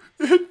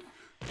it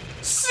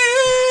seems!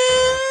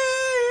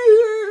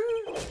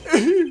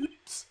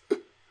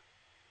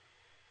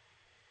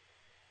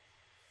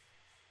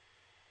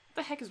 What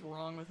the heck is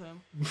wrong with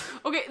him?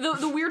 Okay,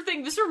 the weird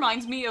thing, this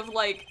reminds me of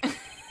like...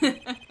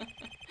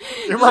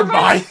 It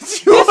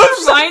reminds you of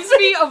This reminds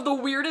me of the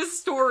weirdest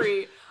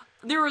story.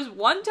 There was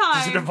one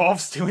time... Does it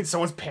involve stealing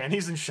someone's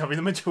panties and shoving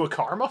them into a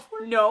car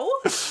muffler? No,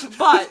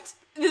 but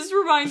this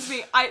reminds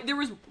me, there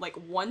was like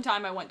one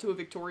time I went to a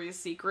Victoria's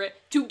Secret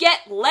to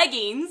get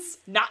leggings,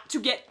 not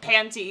to get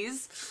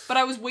panties, but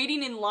I was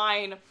waiting in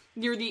line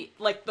near the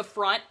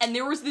front, and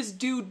there was this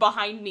dude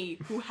behind me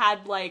who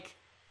had like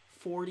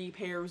 40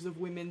 pairs of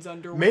women's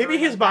underwear. Maybe in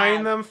he's a buying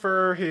bag. them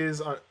for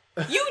his...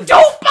 You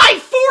don't buy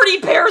 40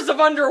 pairs of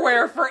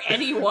underwear for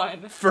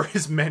anyone! for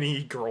his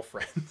many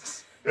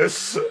girlfriends. I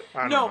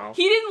don't know.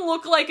 He didn't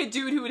look like a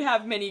dude who would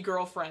have many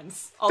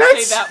girlfriends. I'll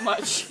That's- say that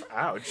much.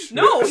 Ouch.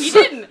 No, he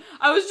didn't.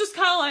 I was just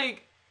kind of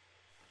like,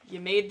 you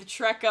made the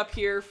trek up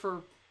here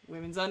for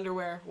women's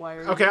underwear. Why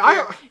are you Okay,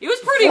 here? It was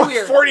pretty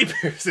weird. 40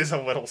 pairs is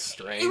a little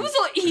strange. It was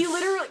like, he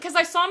literally, because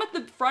I saw him at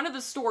the front of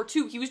the store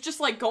too. He was just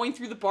like going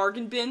through the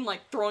bargain bin,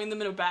 like throwing them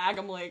in a bag.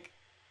 I'm like,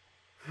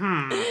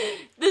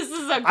 this is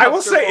uncomfortable. I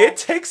will say, it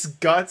takes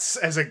guts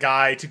as a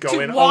guy to go To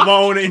in walk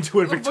alone into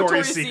a a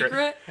Victoria's Victoria's Secret,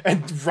 Secret?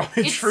 and rummage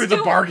It's through the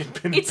still- bargain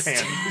bin it's-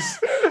 panties.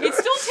 It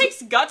still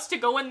takes guts to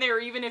go in there,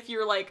 even if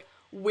you're like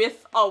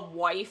with a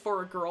wife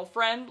or a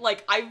girlfriend.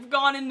 Like, I've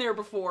gone in there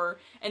before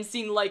and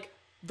seen like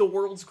the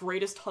world's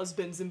greatest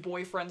husbands and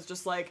boyfriends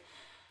just like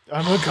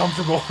I'm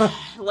uncomfortable.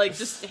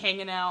 just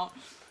hanging out.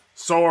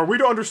 So are we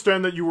to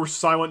understand that you were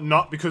silent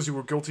not because you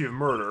were guilty of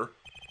murder,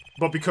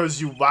 but because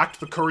you lacked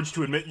the courage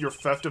to admit your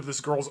theft of this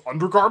girl's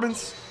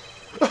undergarments?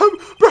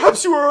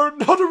 Perhaps you are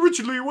not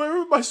originally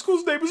aware my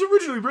school's name was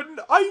originally written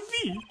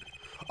IV.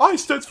 I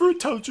stands for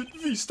intelligent,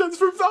 V stands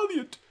for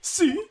valiant.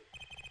 See?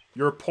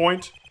 Your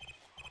point?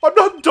 I'm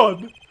not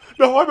done.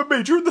 Now I'm a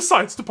major in the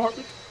science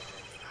department.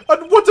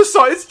 And what does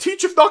science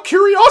teach if not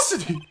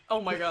curiosity?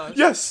 Oh my gosh.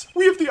 Yes,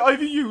 we of the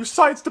IVU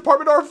Science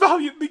Department are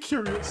valiantly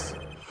curious.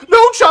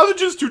 No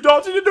challenge is too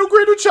daunting, and no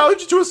greater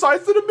challenge to a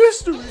science than a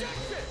mystery.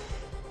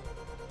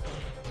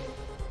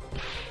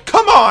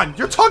 Come on!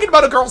 You're talking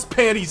about a girl's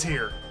panties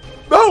here!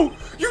 No!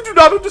 You do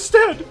not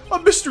understand! A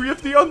mystery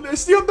is the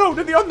unknown,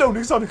 and the unknown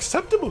is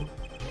unacceptable.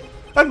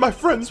 And my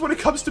friends, when it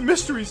comes to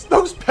mysteries,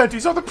 those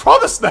panties are the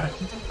promised land!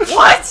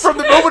 What? From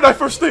the moment I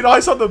first laid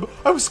eyes on them,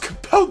 I was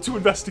compelled to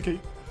investigate.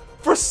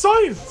 For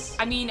science!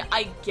 I mean,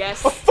 I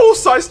guess. A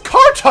full-sized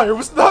car tire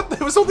was not-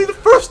 it was only the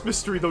first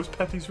mystery those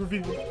panties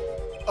revealed.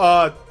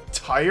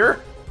 Tire?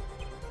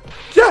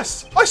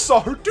 Yes, I saw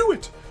her do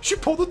it! She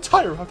pulled a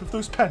tire out of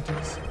those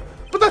panties.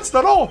 But that's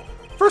not all!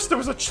 First there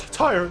was a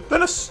tire,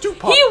 then a stew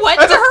pot. He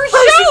went and to a her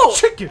frozen show!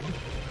 chicken.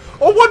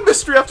 Oh, one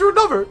mystery after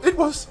another. It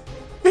was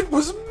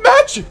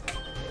magic.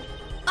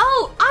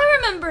 Oh, I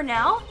remember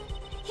now.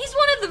 He's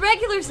one of the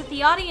regulars at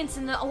the audience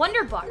in the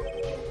Wonder Bar.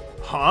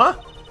 Huh?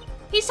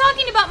 He's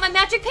talking about my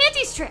magic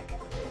panties trick.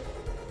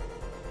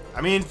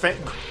 I mean,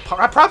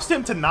 props to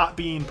him to not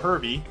being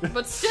pervy.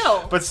 But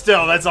still. But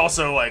still, that's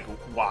also like,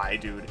 why,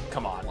 dude?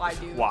 Come on. Why,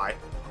 dude? Why?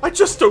 I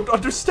just don't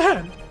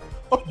understand.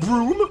 A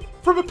broom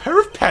from a pair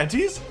of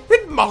panties?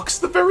 It mocks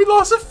the very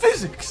laws of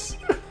physics.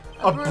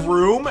 A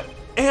broom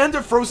and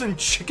a frozen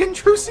chicken,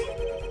 Trucy?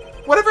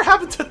 Whatever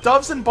happened to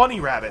doves and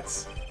bunny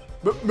rabbits?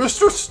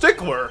 Mr.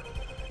 Stickler,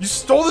 you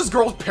stole this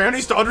girl's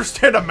panties to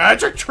understand a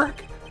magic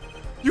trick?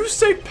 You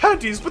say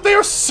panties, but they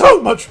are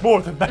so much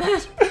more than that.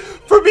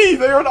 For me,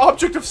 they are an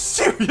object of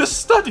serious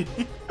study.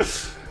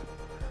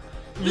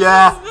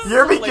 Yeah, This is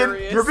you're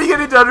hilarious.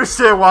 beginning to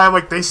understand why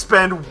like they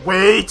spend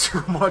way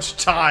too much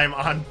time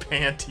on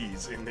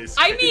panties in this.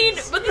 I mean,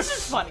 case. but this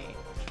is funny.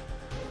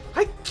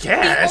 I The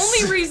guess.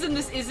 only reason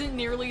this isn't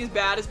nearly as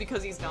bad is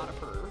because he's not a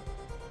perv.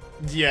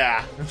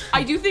 Yeah.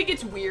 I do think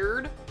it's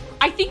weird.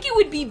 I think it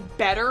would be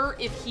better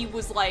if he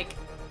was like...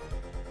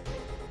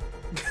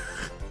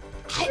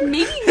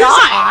 Maybe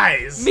not.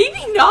 eyes.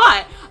 Maybe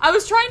not. I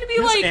was trying to be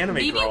His like, anime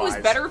maybe it girl was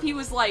eyes. better if he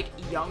was like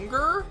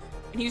younger,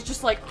 and he was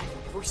just like,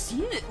 I've never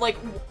seen it. Like,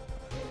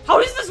 how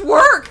does this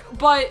work?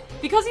 But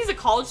because he's a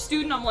college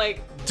student, I'm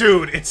like,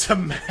 Dude, it's a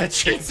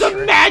magic it's a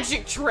trick.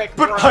 magic trick,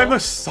 But bro. I'm a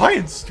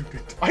science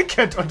student. I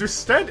can't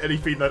understand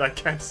anything that I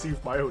can't see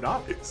with my own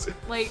eyes.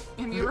 Like,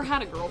 have you ever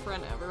had a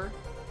girlfriend ever?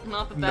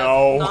 Not that that's,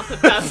 No. Not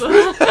that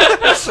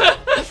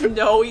that's a...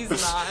 No, he's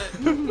not.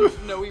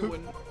 No, he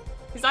wouldn't.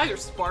 His eyes are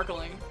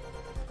sparkling.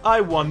 I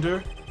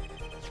wonder.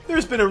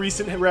 There's been a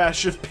recent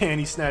rash of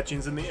panty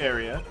snatchings in the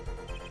area.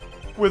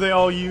 Were they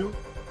all you?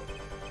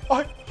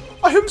 I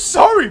am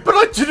sorry, but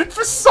I did it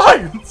for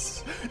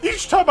science!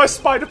 Each time I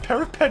spied a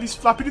pair of panties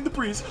flapping in the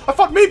breeze, I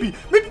thought maybe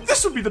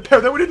this would be the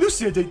pair that would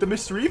elucidate the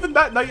mystery. Even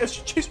that night as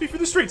she chased me through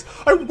the streets,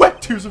 I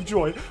wept tears of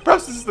joy.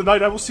 Perhaps this is the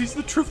night I will seize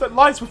the truth that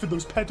lies within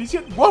those panties,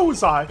 yet woe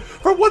is I!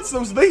 For once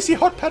those lacy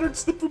heart patterns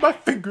slipped through my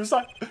fingers,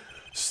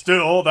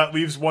 Still, that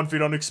leaves one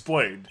feat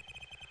unexplained.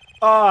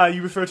 Ah,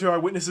 you refer to our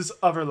witness's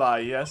other lie,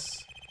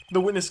 yes?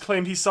 The witness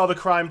claimed he saw the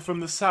crime from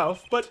the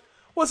south, but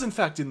was in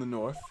fact in the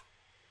north.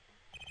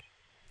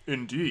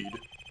 Indeed.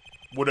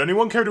 Would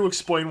anyone care to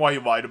explain why he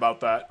lied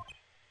about that?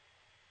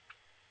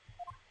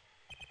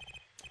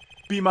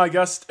 Be my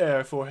guest,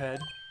 Air Forehead.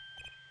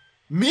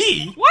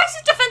 Me? Why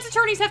does defense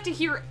attorneys have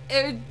to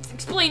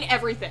explain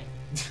everything?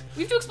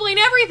 We have to explain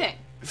everything.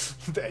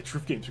 The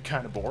truth games are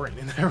kind of boring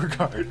in that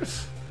regard.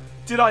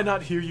 Did I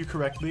not hear you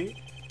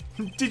correctly?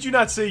 Did you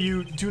not say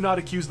you do not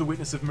accuse the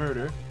witness of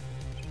murder?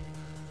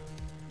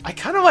 I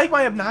kind of like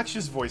my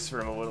obnoxious voice for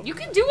him a little. You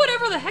can do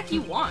whatever the heck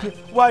you want.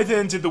 Why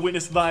then did the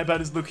witness lie about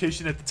his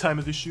location at the time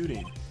of the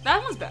shooting?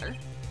 That one's better.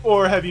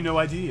 Or have you no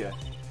idea?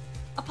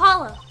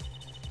 Apollo,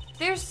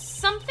 there's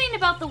something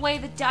about the way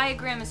the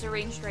diagram is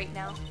arranged right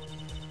now.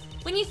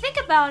 When you think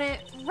about it,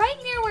 right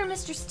near where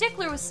Mr.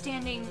 Stickler was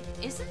standing,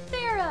 isn't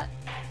there a...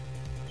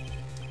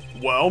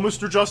 Well,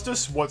 Mr.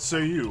 Justice, what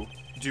say you?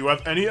 Do you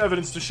have any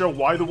evidence to show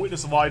why the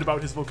witness lied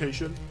about his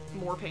location?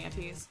 More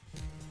panties.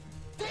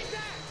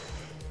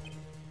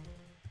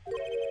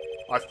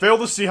 I fail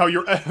to see how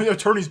your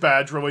attorney's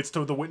badge relates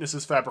to the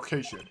witness's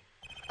fabrication.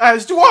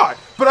 As do I,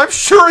 but I'm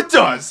sure it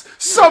does!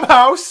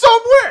 Somehow,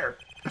 somewhere!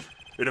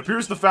 It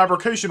appears the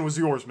fabrication was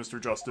yours,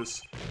 Mr.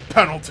 Justice.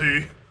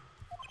 Penalty.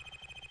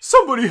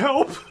 Somebody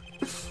help!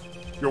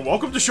 You're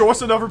welcome to show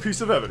us another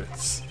piece of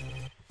evidence.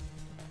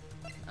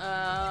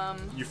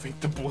 You think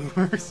the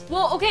bloomers?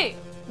 Well, okay,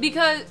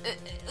 because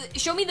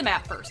show me the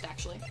map first,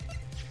 actually.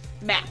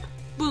 Map.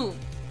 Boom.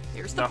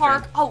 There's the Nothing.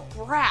 park. Oh,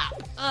 crap.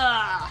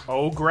 Ugh.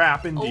 Oh,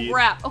 grap Oh, indeed.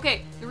 crap.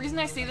 Okay, the reason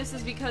I say this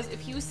is because if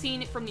he was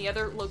seeing it from the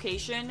other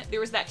location, there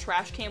was that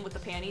trash can with the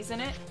panties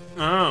in it.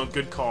 Oh,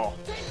 good call.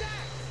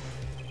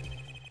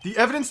 The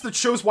evidence that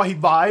shows why he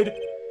lied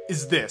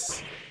is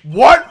this.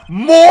 What?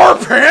 More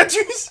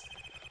panties?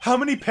 How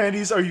many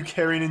panties are you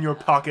carrying in your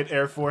pocket,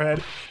 Air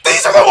Forehead?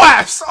 These are the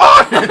last!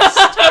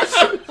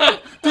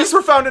 Honest! These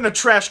were found in a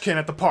trash can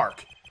at the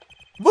park.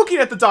 Looking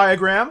at the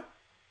diagram,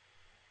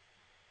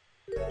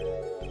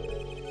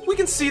 we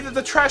can see that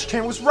the trash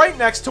can was right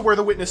next to where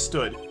the witness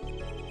stood.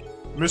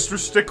 Mr.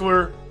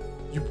 Stickler,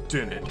 you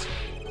didn't.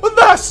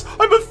 Alas,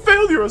 I'm a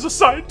failure as a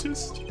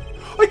scientist.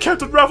 I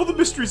can't unravel the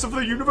mysteries of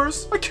the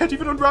universe. I can't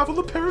even unravel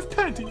a pair of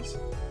panties.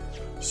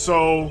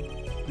 So,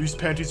 these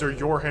panties are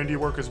your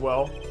handiwork as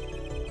well?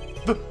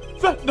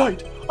 That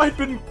night, I'd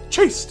been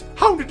chased,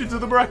 hounded into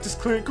the Maractus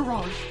Clinic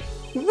garage.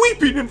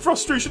 Weeping in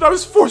frustration, I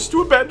was forced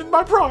to abandon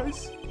my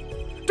prize.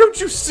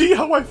 Don't you see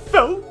how I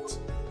felt?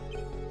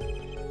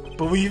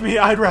 Believe me,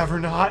 I'd rather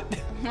not.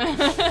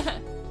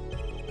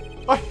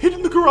 I hid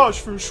in the garage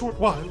for a short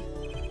while.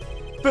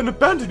 Then,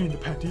 abandoning the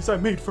panties, I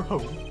made for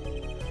home.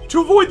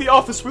 To avoid the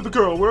office where the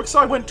girl works,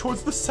 I went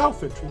towards the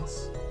south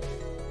entrance.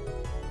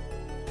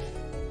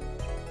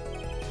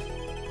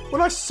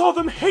 when I saw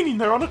them hanging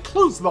there on a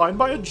clothesline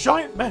by a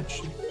giant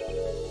mansion.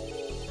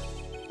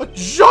 A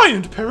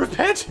giant pair of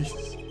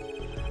panties!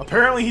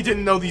 Apparently he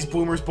didn't know these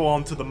bloomers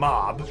belonged to the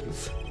mob.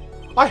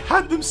 I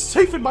had them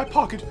safe in my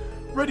pocket,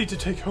 ready to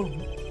take home,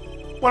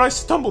 when I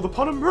stumbled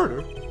upon a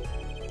murder.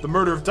 The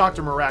murder of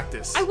Dr.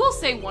 Maractus. I will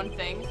say one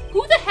thing.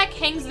 Who the heck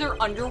hangs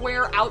their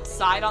underwear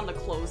outside on the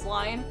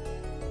clothesline?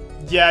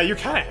 Yeah, you're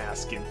kind of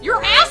asking.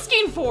 You're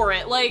asking for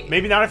it, like...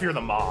 Maybe not if you're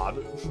the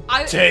mob.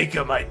 Take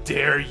 'em, I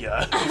dare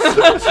ya.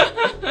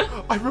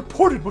 I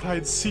reported what I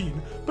had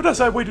seen, but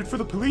as I waited for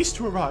the police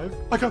to arrive,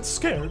 I got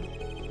scared.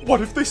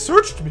 What if they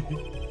searched me?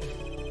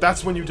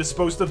 That's when you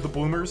disposed of the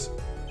bloomers?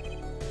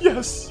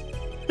 Yes.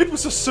 It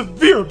was a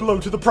severe blow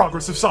to the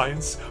progress of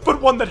science,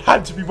 but one that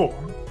had to be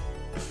borne.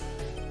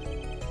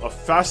 A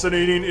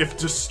fascinating, if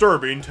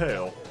disturbing,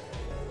 tale.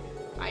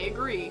 I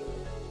agree.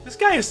 This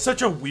guy is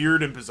such a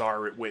weird and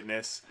bizarre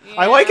witness.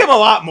 Yeah. I like him a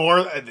lot more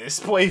at this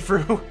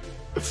playthrough.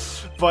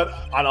 But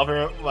on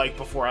other, like,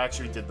 before I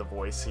actually did the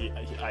voice,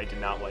 I did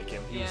not like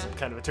him. He was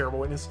kind of a terrible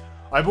witness.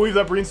 I believe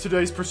that brings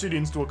today's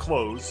proceedings to a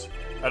close,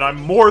 and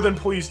I'm more than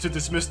pleased to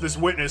dismiss this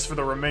witness for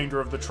the remainder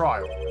of the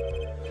trial.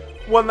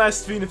 One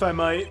last thing, if I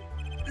might.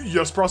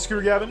 Yes,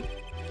 Prosecutor Gavin?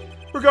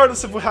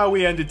 Regardless of how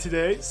we ended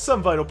today,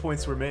 some vital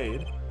points were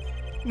made.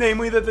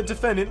 Namely that the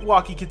defendant,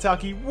 Waki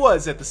Kitaki,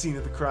 was at the scene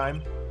of the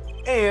crime,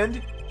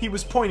 and he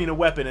was pointing a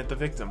weapon at the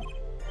victim.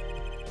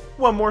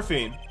 One more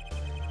thing.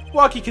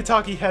 Waki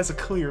Kitaki has a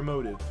clear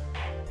motive.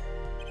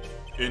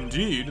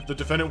 Indeed, the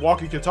defendant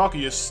Waki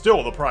Kitaki is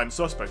still the prime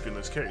suspect in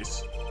this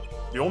case.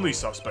 The only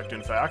suspect,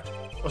 in fact,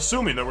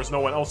 assuming there was no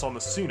one else on the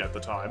scene at the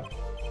time.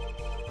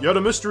 Yet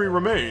a mystery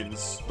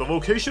remains. The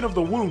location of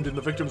the wound in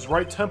the victim's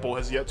right temple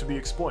has yet to be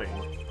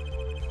explained.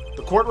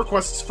 The court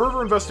requests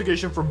further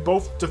investigation from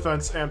both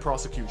defense and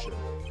prosecution.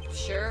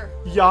 Sure.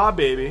 Yeah,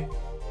 baby.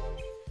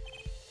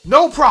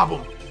 No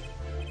problem!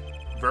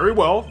 Very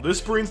well,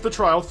 this brings the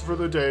trial for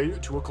the day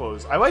to a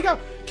close. I like how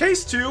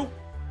Case 2,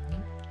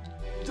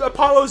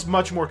 Apollo's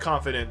much more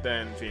confident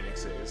than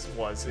Phoenix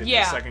was in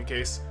the second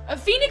case.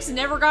 Phoenix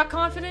never got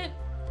confident.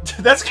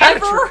 That's kind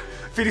of Ever? true.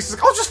 Phoenix is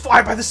like, I'll just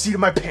fly by the seat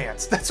of my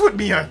pants. That's what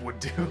Mia would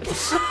do.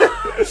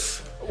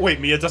 Wait,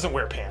 Mia doesn't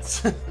wear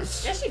pants.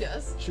 Yes, she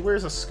does. She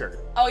wears a skirt.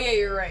 Oh, yeah,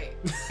 you're right.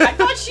 I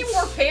thought she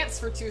wore pants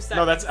for 2 seconds.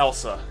 No, that's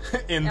Elsa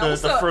in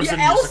the Frozen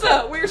yeah, musical.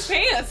 Elsa wears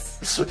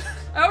pants.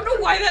 I don't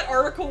know why that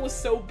article was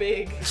so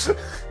big.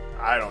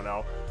 I don't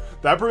know.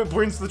 That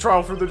brings the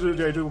trial for the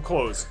day to a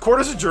close.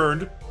 Court is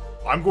adjourned.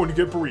 I'm going to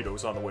get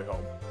burritos on the way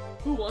home.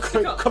 Who wants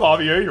to come?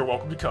 Clavier, you're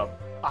welcome to come.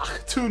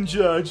 Toon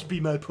Judge, be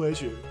my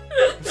pleasure.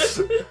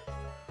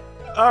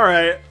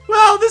 Alright.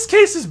 Well, this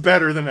case is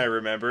better than I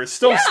remember. It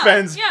still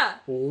spends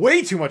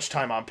way too much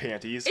time on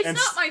panties. It's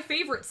not my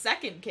favorite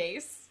second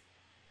case.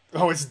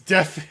 Oh, it's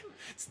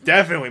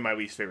definitely my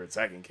least favorite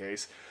second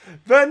case.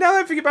 But now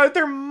that I think about it,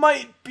 there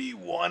might be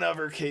one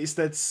other case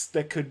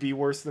that could be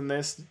worse than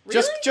this.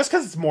 Really? Just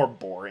because it's more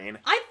boring.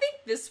 I think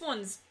this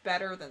one's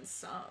better than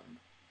some.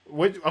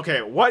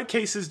 What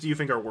cases do you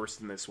think are worse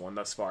than this one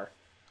thus far?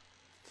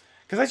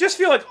 Because I just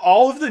feel like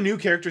all of the new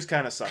characters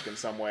kind of suck in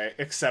some way,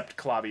 except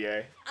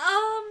Clavier.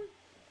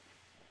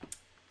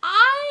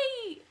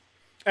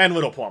 And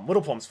Little Plum.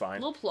 Little Plum's fine.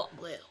 Little Plum.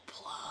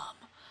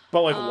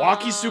 But, like,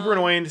 Waki's super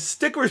annoying.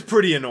 Stickler's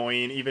pretty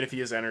annoying, even if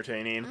he is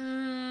entertaining.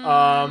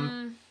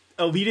 Alita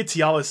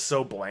Tiala is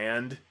so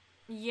bland.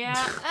 Yeah.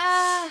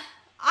 I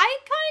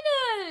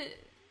kind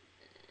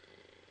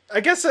of... I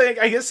guess, I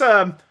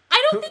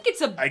don't think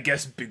it's a I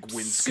guess Big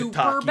Win super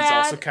Skataki's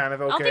bad. also kind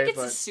of okay, I don't think it's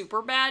but... a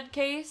super bad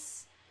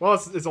case. Well,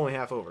 it's only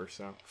half over,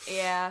 so...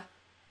 Yeah.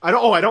 I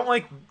don't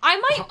like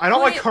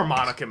put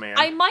Harmonica Man.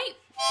 I might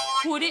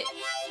put it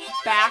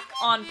back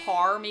on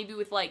par, maybe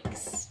with, like,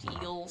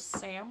 Steel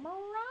Samurai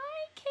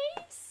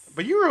case?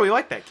 But you really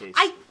like that case.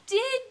 I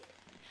did.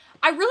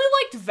 I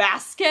really liked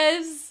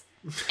Vasquez,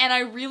 and I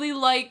really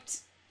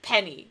liked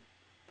Penny.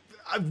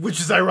 Which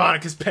is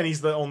ironic, because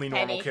Penny's the only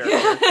normal Penny.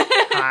 character.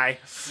 Hi.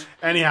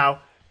 Anyhow,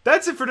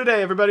 that's it for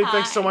today, everybody. Hi.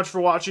 Thanks so much for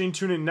watching.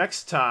 Tune in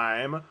next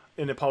time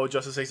in Apollo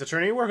Justice Ace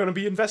Attorney. We're going to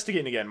be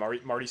investigating again,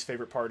 Marty's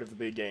favorite part of the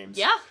big games.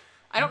 Yeah.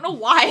 I don't know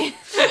why.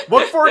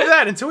 Look forward to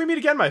that. Until we meet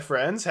again, my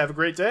friends, have a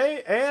great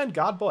day, and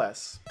God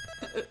bless.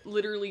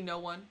 Literally no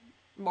one.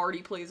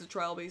 Marty plays a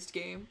trial-based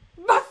game.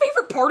 My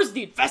favorite part is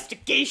the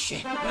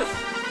investigation.